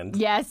Rocking Band.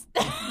 Yes.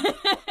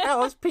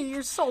 LSP,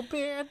 you're so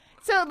bad.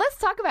 So let's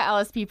talk about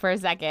LSP for a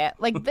second.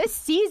 Like this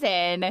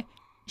season,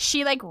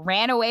 she like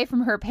ran away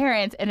from her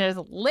parents and is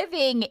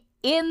living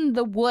in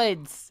the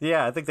woods.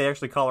 Yeah, I think they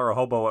actually call her a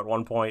hobo at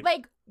one point.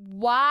 Like,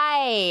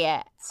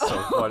 why? So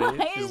funny.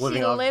 Why She's is living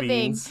she off living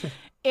beans.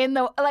 in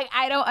the like?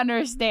 I don't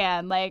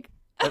understand. Like,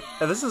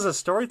 And this is a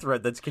story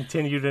thread that's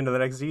continued into the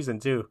next season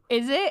too.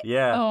 is it?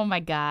 Yeah. Oh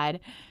my god,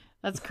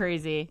 that's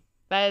crazy.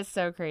 That is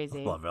so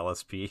crazy. Love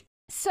LSP.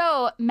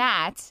 So,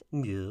 Matt,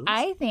 Yes.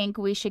 I think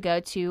we should go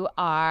to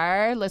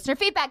our listener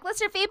feedback.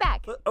 Listener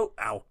feedback. Oh,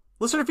 ow.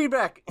 Listener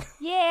feedback.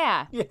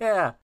 Yeah.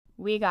 Yeah.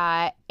 We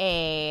got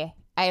a,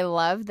 I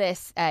love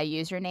this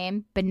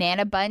username,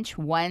 Banana Bunch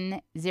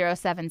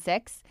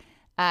 1076.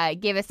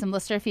 Gave us some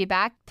listener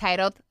feedback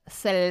titled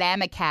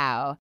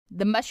Salamicow.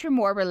 The mushroom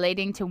war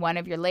relating to one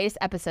of your latest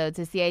episodes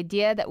is the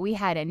idea that we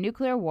had a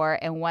nuclear war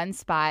in one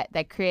spot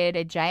that created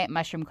a giant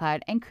mushroom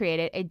cloud and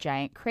created a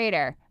giant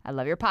crater. I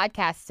love your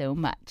podcast so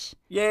much.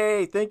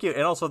 Yay. Thank you.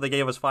 And also, they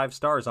gave us 5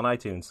 stars on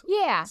iTunes.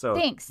 Yeah, So,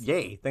 thanks.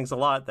 Yay. Thanks a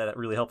lot. That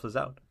really helps us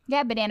out.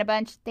 Yeah, Banana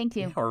Bunch, thank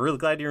you. We're really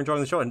glad you're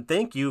enjoying the show. And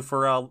thank you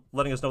for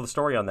letting us know the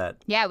story on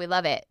that. Yeah, we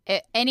love it.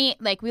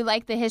 We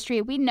like the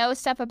history. We know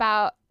stuff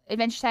about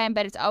Adventure Time,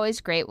 but it's always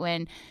great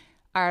when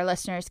our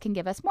listeners can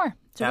give us more.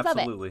 So we love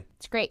Absolutely. it.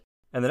 It's great.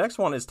 And the next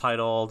one is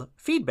titled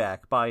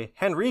Feedback by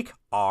Henrique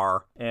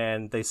R.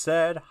 And they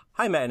said,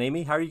 Hi, Matt and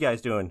Amy. How are you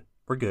guys doing?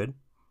 We're good.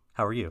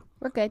 How are you?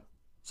 We're good.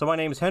 So my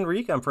name is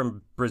Henrique. I'm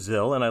from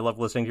Brazil, and I love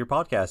listening to your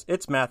podcast.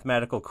 It's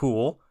mathematical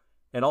cool,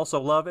 and also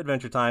love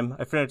Adventure Time.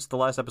 I finished the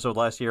last episode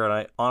last year,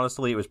 and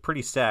honestly, it was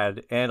pretty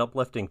sad and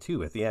uplifting,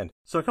 too, at the end.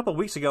 So a couple of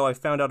weeks ago, I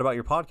found out about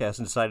your podcast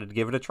and decided to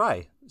give it a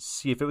try,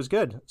 see if it was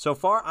good. So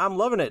far, I'm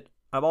loving it.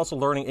 I'm also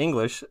learning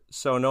English,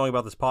 so knowing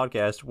about this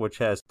podcast, which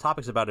has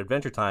topics about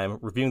Adventure Time,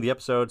 reviewing the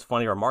episodes,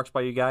 funny remarks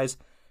by you guys,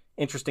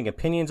 interesting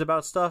opinions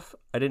about stuff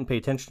I didn't pay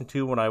attention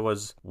to when I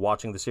was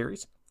watching the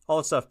series. All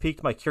that stuff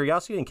piqued my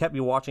curiosity and kept me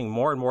watching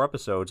more and more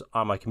episodes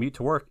on my commute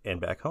to work and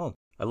back home.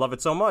 I love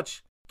it so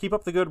much. Keep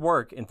up the good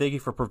work, and thank you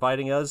for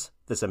providing us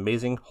this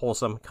amazing,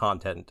 wholesome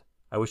content.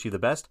 I wish you the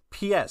best.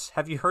 P.S.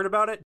 Have you heard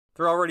about it?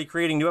 They're already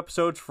creating new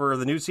episodes for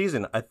the new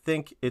season. I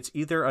think it's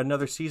either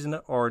another season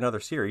or another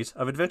series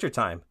of Adventure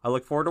Time. I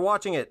look forward to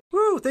watching it.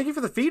 Woo! Thank you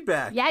for the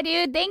feedback. Yeah,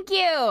 dude. Thank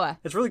you.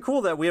 It's really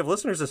cool that we have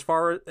listeners as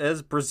far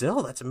as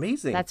Brazil. That's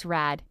amazing. That's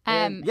rad.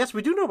 And yes,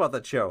 we do know about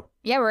that show.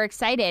 Yeah, we're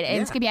excited.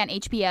 And it's Yeah. going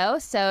to be on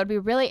HBO, so it'd be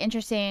really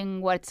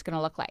interesting what it's going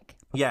to look like.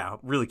 Yeah,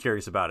 really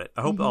curious about it.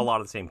 I hope a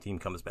lot of the same team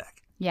comes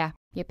back. Yeah.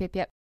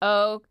 Yep.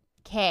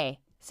 Okay.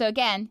 So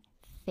again,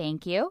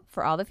 thank you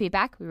for all the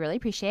feedback. We really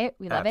appreciate it.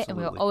 We love it. And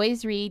we'll Absolutely.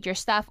 always read your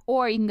stuff.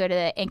 Or you can go to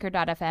the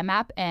Anchor.fm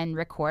app and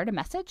record a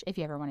message if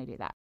you ever want to do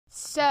that.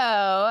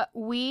 So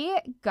we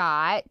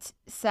got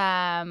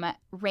some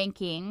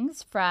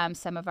rankings from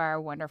some of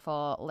our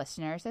wonderful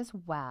listeners as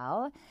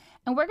well.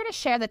 And we're going to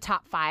share the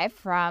top 5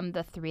 from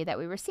the 3 that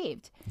we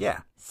received. Yeah.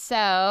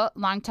 So,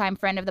 longtime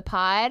friend of the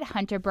pod,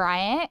 Hunter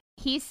Bryant,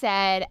 he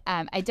said,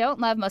 I don't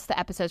love most of the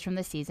episodes from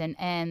the season,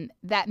 and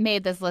that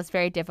made this list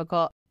very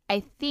difficult.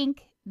 I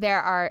think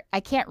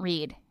I can't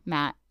read,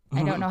 Matt.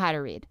 I don't know how to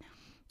read.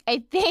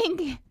 I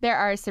think there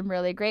are some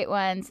really great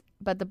ones,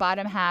 but the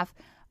bottom half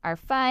are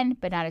fun,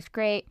 but not as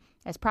great.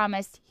 As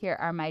promised, here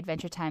are my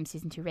Adventure Time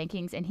Season 2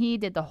 rankings, and he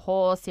did the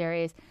whole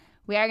series.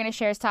 We are going to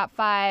share his top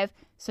 5.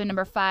 So,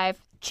 number 5,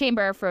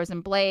 Chamber of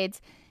Frozen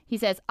Blades. He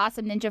says,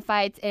 awesome ninja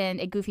fights and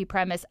a goofy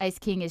premise. Ice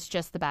King is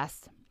just the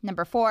best.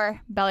 Number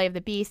 4, Belly of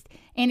the Beast.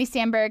 Andy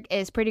Samberg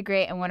is pretty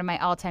great, and one of my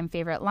all-time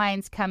favorite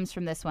lines comes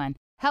from this one.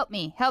 Help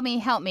me, help me,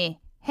 help me.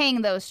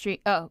 Hang those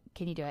Oh,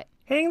 can you do it?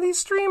 Hang these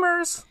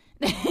streamers.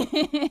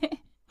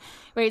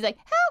 Where he's like,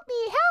 help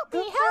me, help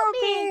me, help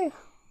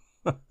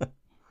me.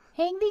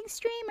 Hang these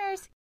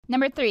streamers.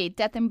 Number 3,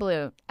 Death in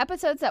Blue.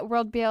 Episodes that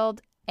world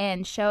build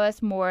and show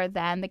us more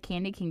than the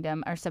Candy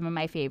Kingdom are some of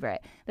my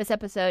favorite. This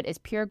episode is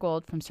pure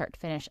gold from start to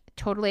finish.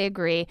 Totally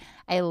agree.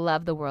 I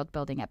love the world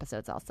building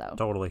episodes also.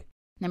 Totally.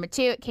 Number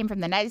 2, it came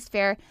from the Night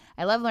Fair.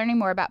 I love learning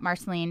more about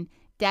Marceline.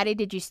 Daddy,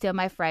 Did You Steal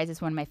My Fries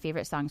is one of my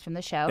favorite songs from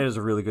the show. It is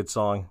a really good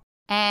song.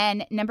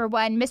 And number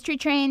 1, Mystery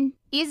Train.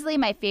 Easily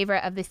my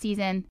favorite of the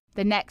season.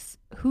 The next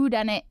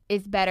Whodunit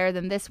is better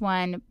than this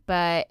one,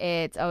 but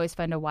it's always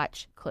fun to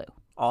watch Clue.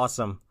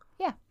 Awesome.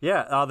 Yeah.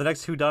 Yeah, the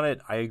next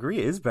Whodunit, I agree,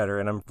 is better,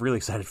 and I'm really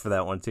excited for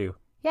that one, too.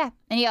 Yeah.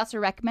 And he also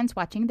recommends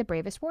watching The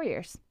Bravest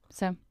Warriors.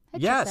 So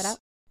check that out.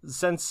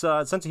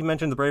 Since he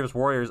mentioned The Bravest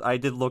Warriors, I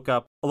did look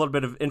up a little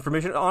bit of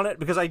information on it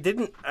because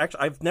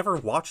I've never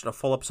watched a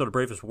full episode of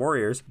Bravest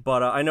Warriors,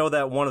 but I know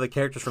that one of the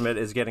characters from it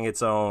is getting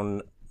its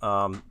own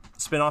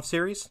spin-off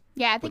series.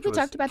 Yeah, I think we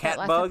talked about that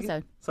last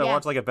episode. So I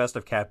watched like a best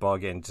of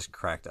Catbug and just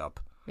cracked up.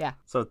 Yeah.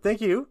 So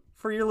thank you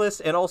for your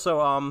list. And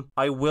also,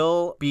 I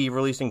will be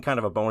releasing kind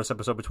of a bonus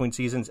episode between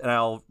seasons, and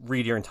I'll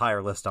read your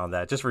entire list on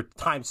that. Just for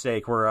time's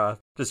sake, we're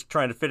just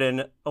trying to fit in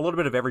a little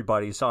bit of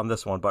everybody's on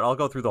this one, but I'll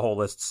go through the whole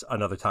lists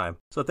another time.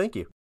 So thank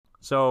you.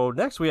 So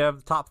next we have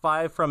the top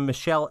 5 from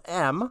Michelle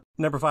M.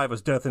 Number 5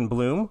 was Death in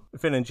Bloom.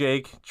 Finn and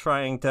Jake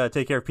trying to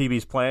take care of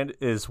PB's plant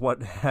is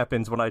what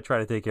happens when I try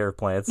to take care of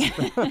plants.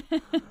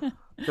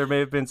 There may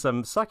have been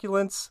some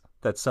succulents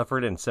that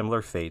suffered in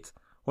similar fate.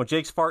 When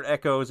Jake's fart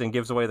echoes and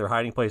gives away their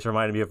hiding place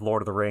reminded me of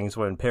Lord of the Rings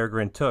when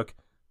Peregrine Took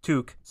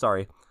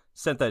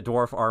sent that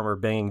dwarf armor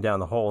banging down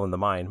the hole in the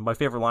mine. My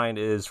favorite line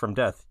is from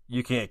Death.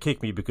 You can't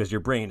kick me because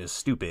your brain is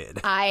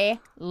stupid. I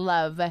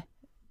love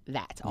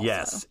that also.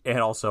 Yes, and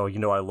also,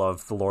 I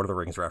love the Lord of the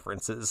Rings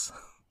references.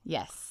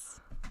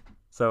 Yes.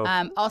 So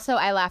also,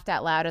 I laughed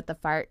out loud at the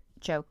fart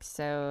joke,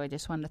 so I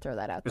just wanted to throw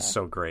that out there. It's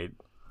so great.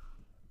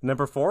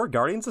 Number 4,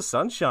 Guardians of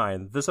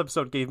Sunshine. This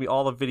episode gave me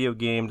all the video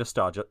game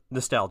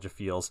nostalgia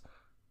feels.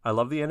 I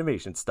love the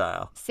animation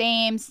style.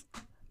 Sames.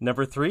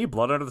 Number 3,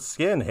 Blood Under the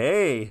Skin.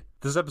 Hey,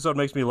 this episode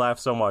makes me laugh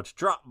so much.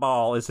 Drop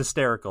Ball is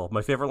hysterical.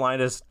 My favorite line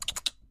is...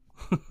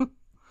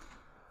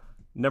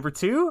 Number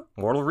 2,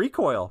 Mortal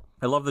Recoil.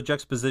 I love the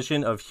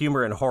juxtaposition of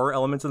humor and horror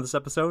elements in this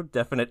episode.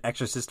 Definite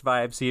Exorcist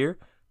vibes here.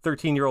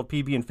 13-year-old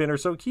PB and Finn are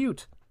so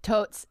cute.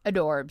 Totes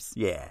adorbs.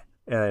 Yeah.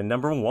 And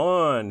number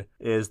 1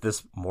 is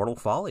this Mortal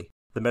Folly.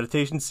 The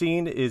meditation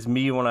scene is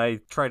me when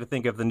I try to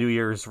think of the New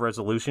Year's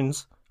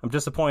resolutions. I'm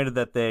disappointed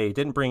that they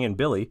didn't bring in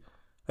Billy.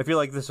 I feel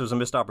like this was a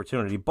missed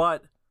opportunity,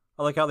 but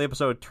I like how the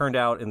episode turned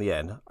out in the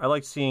end. I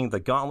like seeing the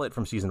gauntlet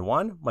from season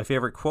 1. My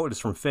favorite quote is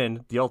from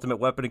Finn, the ultimate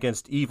weapon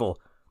against evil.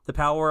 The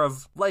power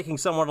of liking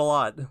someone a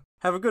lot.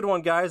 Have a good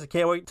one, guys. I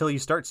can't wait till you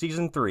start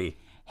season 3.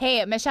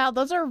 Hey, Michelle,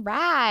 those are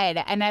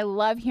rad. And I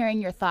love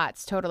hearing your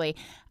thoughts, totally.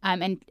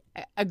 And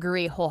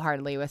agree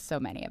wholeheartedly with so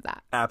many of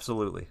that.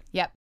 Absolutely.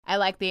 Yep. I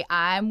like the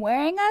I'm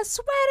wearing a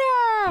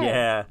sweater.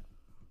 Yeah.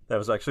 That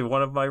was actually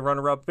one of my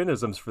runner-up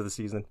Finisms for the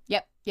season.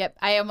 Yep.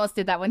 I almost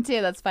did that one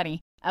too. That's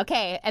funny.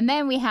 Okay. And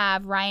then we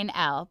have Ryan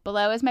L.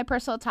 Below is my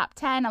personal top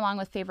 10 along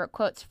with favorite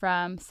quotes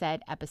from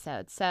said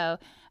episode. So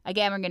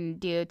again, we're going to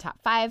do top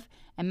 5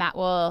 and Matt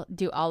will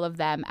do all of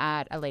them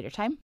at a later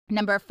time.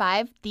 Number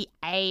 5, the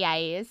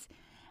AIs.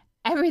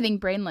 Everything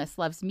Brainless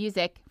Loves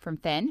Music from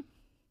Finn.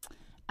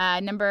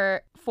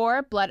 Number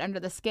 4, Blood Under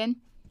the Skin.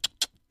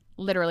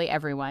 Literally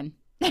everyone.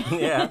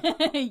 Yeah.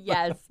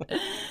 Yes.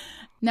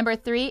 Number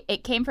 3,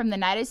 It Came from the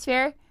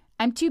Nightosphere.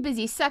 I'm Too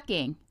Busy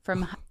Sucking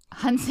from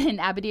Hunson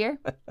Abadir.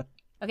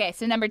 Okay,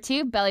 so number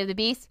 2, Belly of the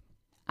Beast.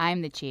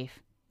 I'm the Chief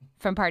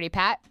from Party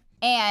Pat.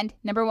 And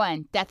number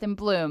 1, Death in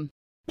Bloom.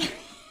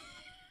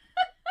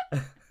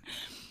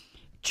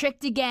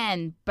 Tricked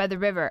again by the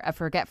river of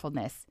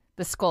forgetfulness.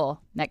 The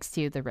skull next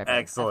to the river.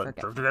 Excellent.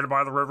 Tricked again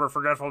by the river of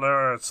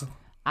forgetfulness.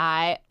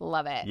 I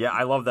love it. Yeah,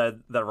 I love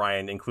that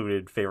Ryan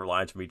included favorite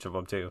lines from each of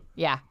them, too.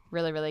 Yeah,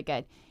 really, really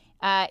good.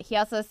 He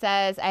also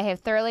says, I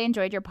have thoroughly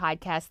enjoyed your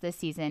podcast this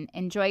season.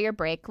 Enjoy your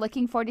break.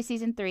 Looking forward to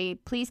season 3.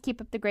 Please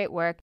keep up the great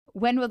work.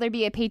 When will there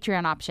be a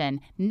Patreon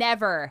option?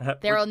 Never.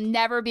 There will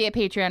never be a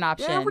Patreon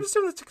option. Yeah, we're just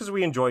doing this because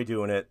we enjoy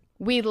doing it.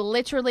 We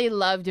literally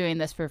love doing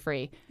this for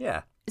free.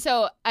 Yeah.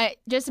 So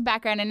just a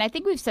background, and I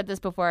think we've said this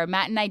before.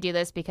 Matt and I do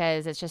this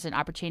because it's just an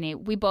opportunity.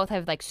 We both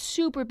have like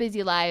super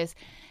busy lives,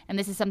 and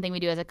this is something we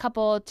do as a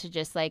couple to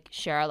just like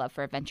share our love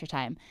for Adventure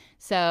Time.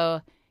 So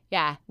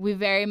yeah, we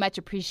very much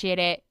appreciate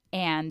it,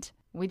 and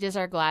we just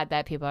are glad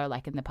that people are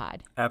liking the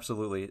pod.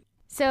 Absolutely.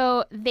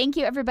 So thank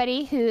you,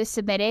 everybody who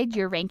submitted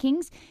your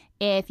rankings.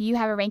 If you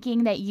have a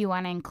ranking that you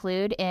want to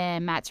include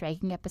in Matt's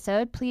ranking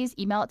episode, please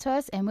email it to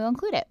us, and we'll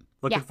include it.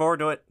 Looking forward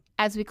to it.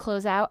 As we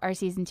close out our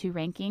season 2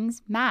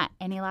 rankings, Matt,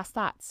 any last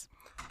thoughts?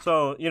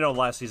 So,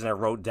 last season I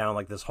wrote down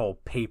like this whole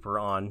paper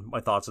on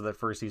my thoughts of that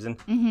first season.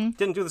 Mm-hmm.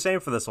 Didn't do the same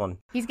for this one.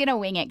 He's going to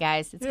wing it,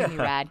 guys. It's going to be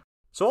rad.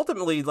 So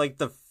ultimately, like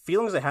the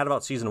feelings I had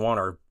about season 1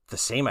 are the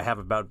same I have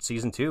about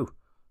season 2.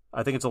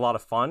 I think it's a lot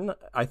of fun.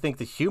 I think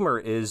the humor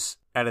is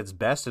at its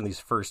best in these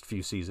first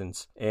few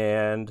seasons.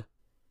 And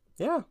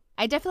yeah.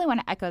 I definitely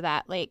want to echo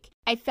that. Like,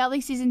 I felt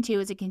like season 2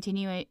 was a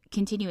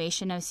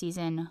continuation of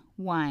season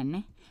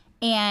 1.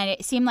 And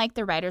it seemed like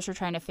the writers were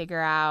trying to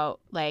figure out,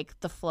 like,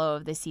 the flow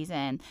of the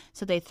season.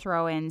 So they'd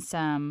throw in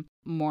some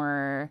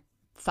more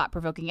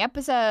thought-provoking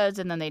episodes,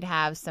 and then they'd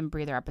have some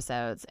breather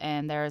episodes.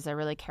 And there's a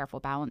really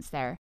careful balance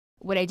there.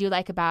 What I do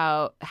like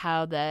about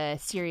how the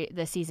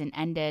season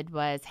ended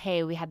was,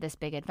 hey, we had this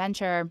big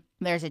adventure.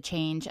 There's a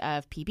change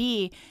of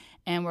PB,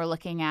 and we're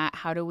looking at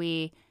how do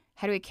we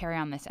carry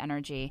on this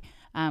energy.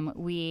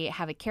 We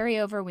have a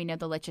carryover. We know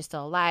the Lich is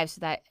still alive, so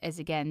that is,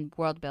 again,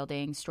 world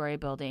building, story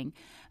building.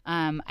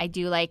 I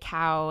do like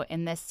how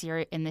in this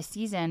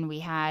season we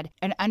had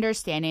an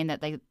understanding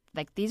that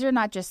like these are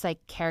not just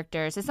like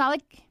characters. It's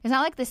not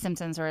like The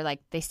Simpsons where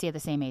like they stay the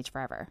same age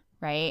forever,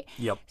 right?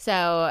 Yep.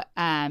 So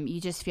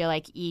you just feel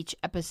like each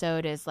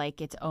episode is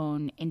like its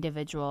own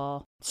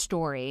individual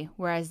story,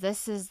 whereas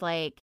this is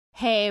like,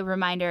 hey,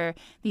 reminder,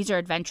 these are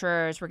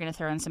adventurers. We're going to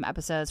throw in some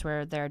episodes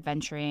where they're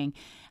adventuring.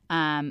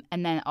 And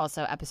then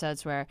also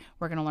episodes where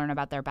we're going to learn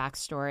about their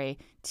backstory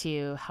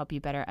to help you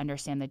better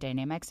understand the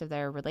dynamics of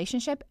their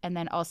relationship. And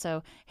then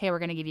also, hey, we're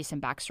going to give you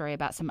some backstory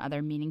about some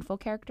other meaningful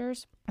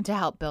characters to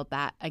help build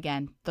that,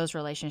 again, those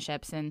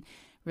relationships and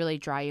really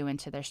draw you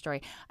into their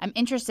story. I'm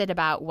interested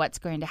about what's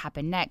going to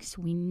happen next.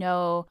 We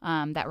know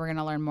that we're going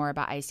to learn more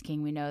about Ice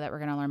King. We know that we're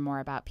going to learn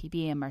more about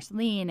PB and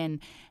Marceline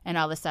and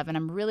all this stuff. And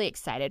I'm really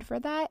excited for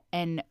that.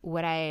 And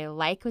what I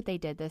like what they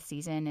did this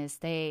season is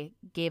they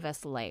gave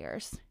us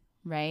layers,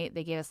 right?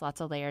 They gave us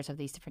lots of layers of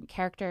these different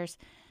characters.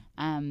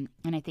 And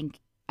I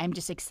think I'm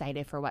just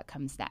excited for what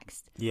comes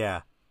next.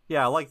 Yeah.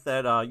 Yeah, I like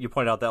that you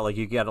pointed out that like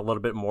you get a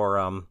little bit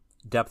more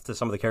depth to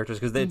some of the characters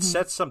because it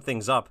sets some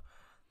things up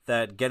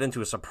that get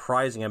into a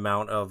surprising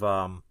amount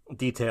of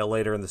detail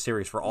later in the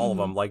series for all of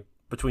them, like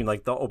between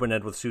like the open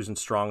end with Susan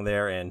Strong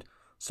there and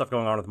stuff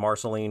going on with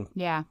Marceline.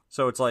 Yeah.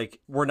 So it's like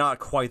we're not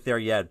quite there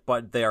yet,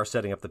 but they are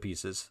setting up the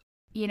pieces.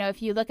 You know,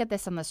 if you look at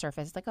this on the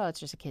surface, it's like, oh,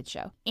 it's just a kid's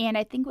show. And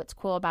I think what's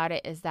cool about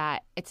it is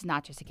that it's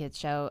not just a kid's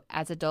show.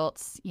 As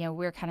adults, you know,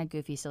 we're kind of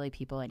goofy, silly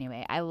people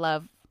anyway. I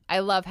love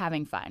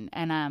having fun.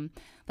 And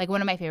like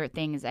one of my favorite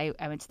things, I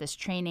went to this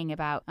training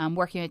about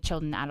working with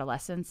children and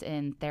adolescents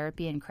in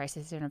therapy and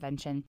crisis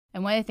intervention.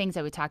 And one of the things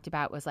that we talked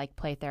about was like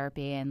play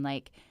therapy and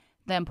like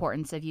the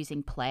importance of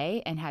using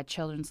play and how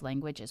children's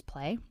language is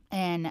play.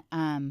 And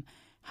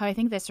how I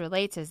think this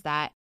relates is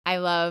that I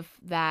love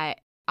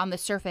that on the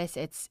surface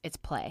it's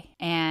play.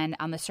 And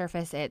on the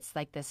surface it's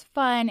like this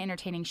fun,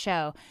 entertaining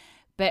show.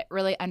 But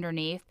really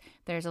underneath,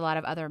 there's a lot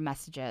of other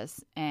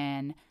messages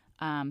and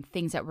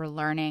things that we're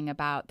learning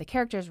about the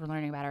characters, we're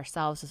learning about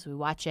ourselves as we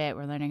watch it,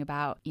 we're learning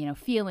about, you know,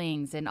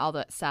 feelings and all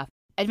that stuff.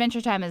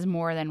 Adventure Time is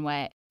more than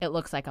what it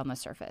looks like on the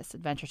surface.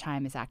 Adventure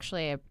Time is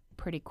actually a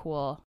pretty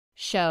cool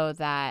show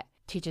that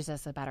teaches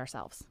us about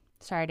ourselves.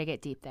 Sorry to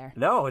get deep there.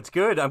 No, it's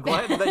good. I'm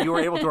glad that you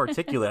were able to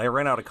articulate. I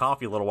ran out of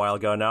coffee a little while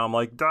ago. Now I'm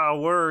like, duh,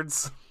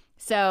 words.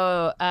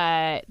 So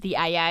the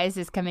Ayayas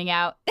is coming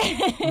out.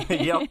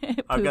 Yep,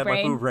 I've got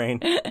my poo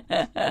brain.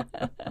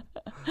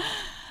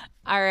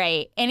 All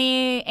right.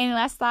 Any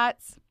last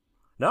thoughts?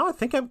 No, I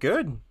think I'm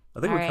good. I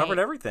think we covered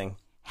everything.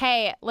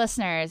 Hey,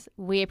 listeners,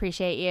 we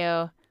appreciate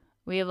you.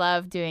 We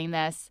love doing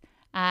this.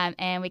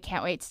 And we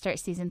can't wait to start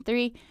season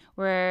 3.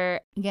 We're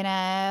going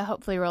to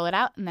hopefully roll it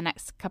out in the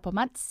next couple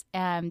months.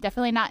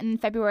 Definitely not in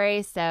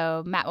February,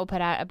 so Matt will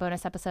put out a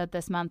bonus episode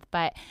this month,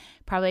 but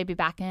probably be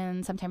back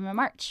in sometime in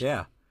March.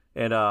 Yeah.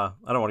 And I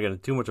don't want to get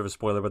into too much of a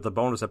spoiler, but the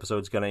bonus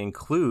episode is going to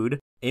include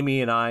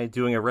Amy and I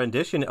doing a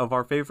rendition of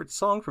our favorite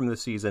song from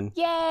this season.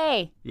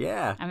 Yay!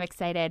 Yeah. I'm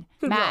excited.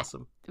 It's going to be Matt,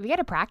 awesome. We got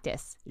to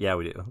practice. Yeah,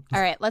 we do.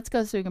 All right, let's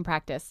go so we can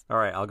practice. All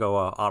right, I'll go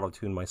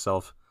auto-tune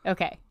myself.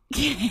 Okay.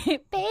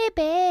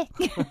 Baby.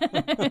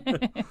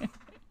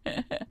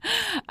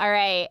 All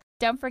right.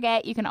 Don't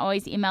forget, you can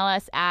always email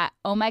us at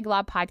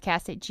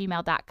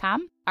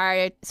ohmyglobpodcast@gmail.com.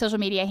 Our social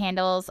media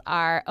handles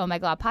are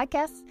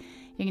ohmyglobpodcast.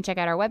 You can check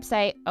out our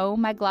website,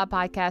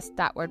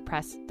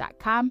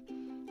 ohmyglawpodcast.wordpress.com.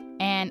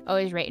 And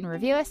always rate and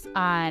review us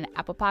on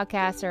Apple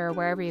Podcasts or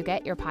wherever you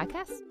get your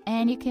podcasts.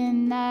 And you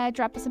can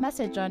drop us a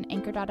message on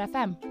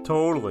anchor.fm.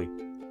 Totally.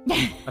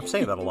 I'm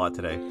saying that a lot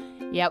today.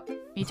 Yep,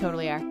 you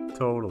totally are.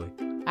 Totally.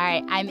 All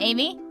right, I'm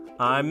Amy.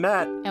 I'm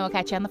Matt. And we'll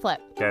catch you on the flip.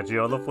 Catch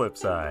you on the flip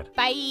side.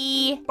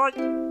 Bye. Bye.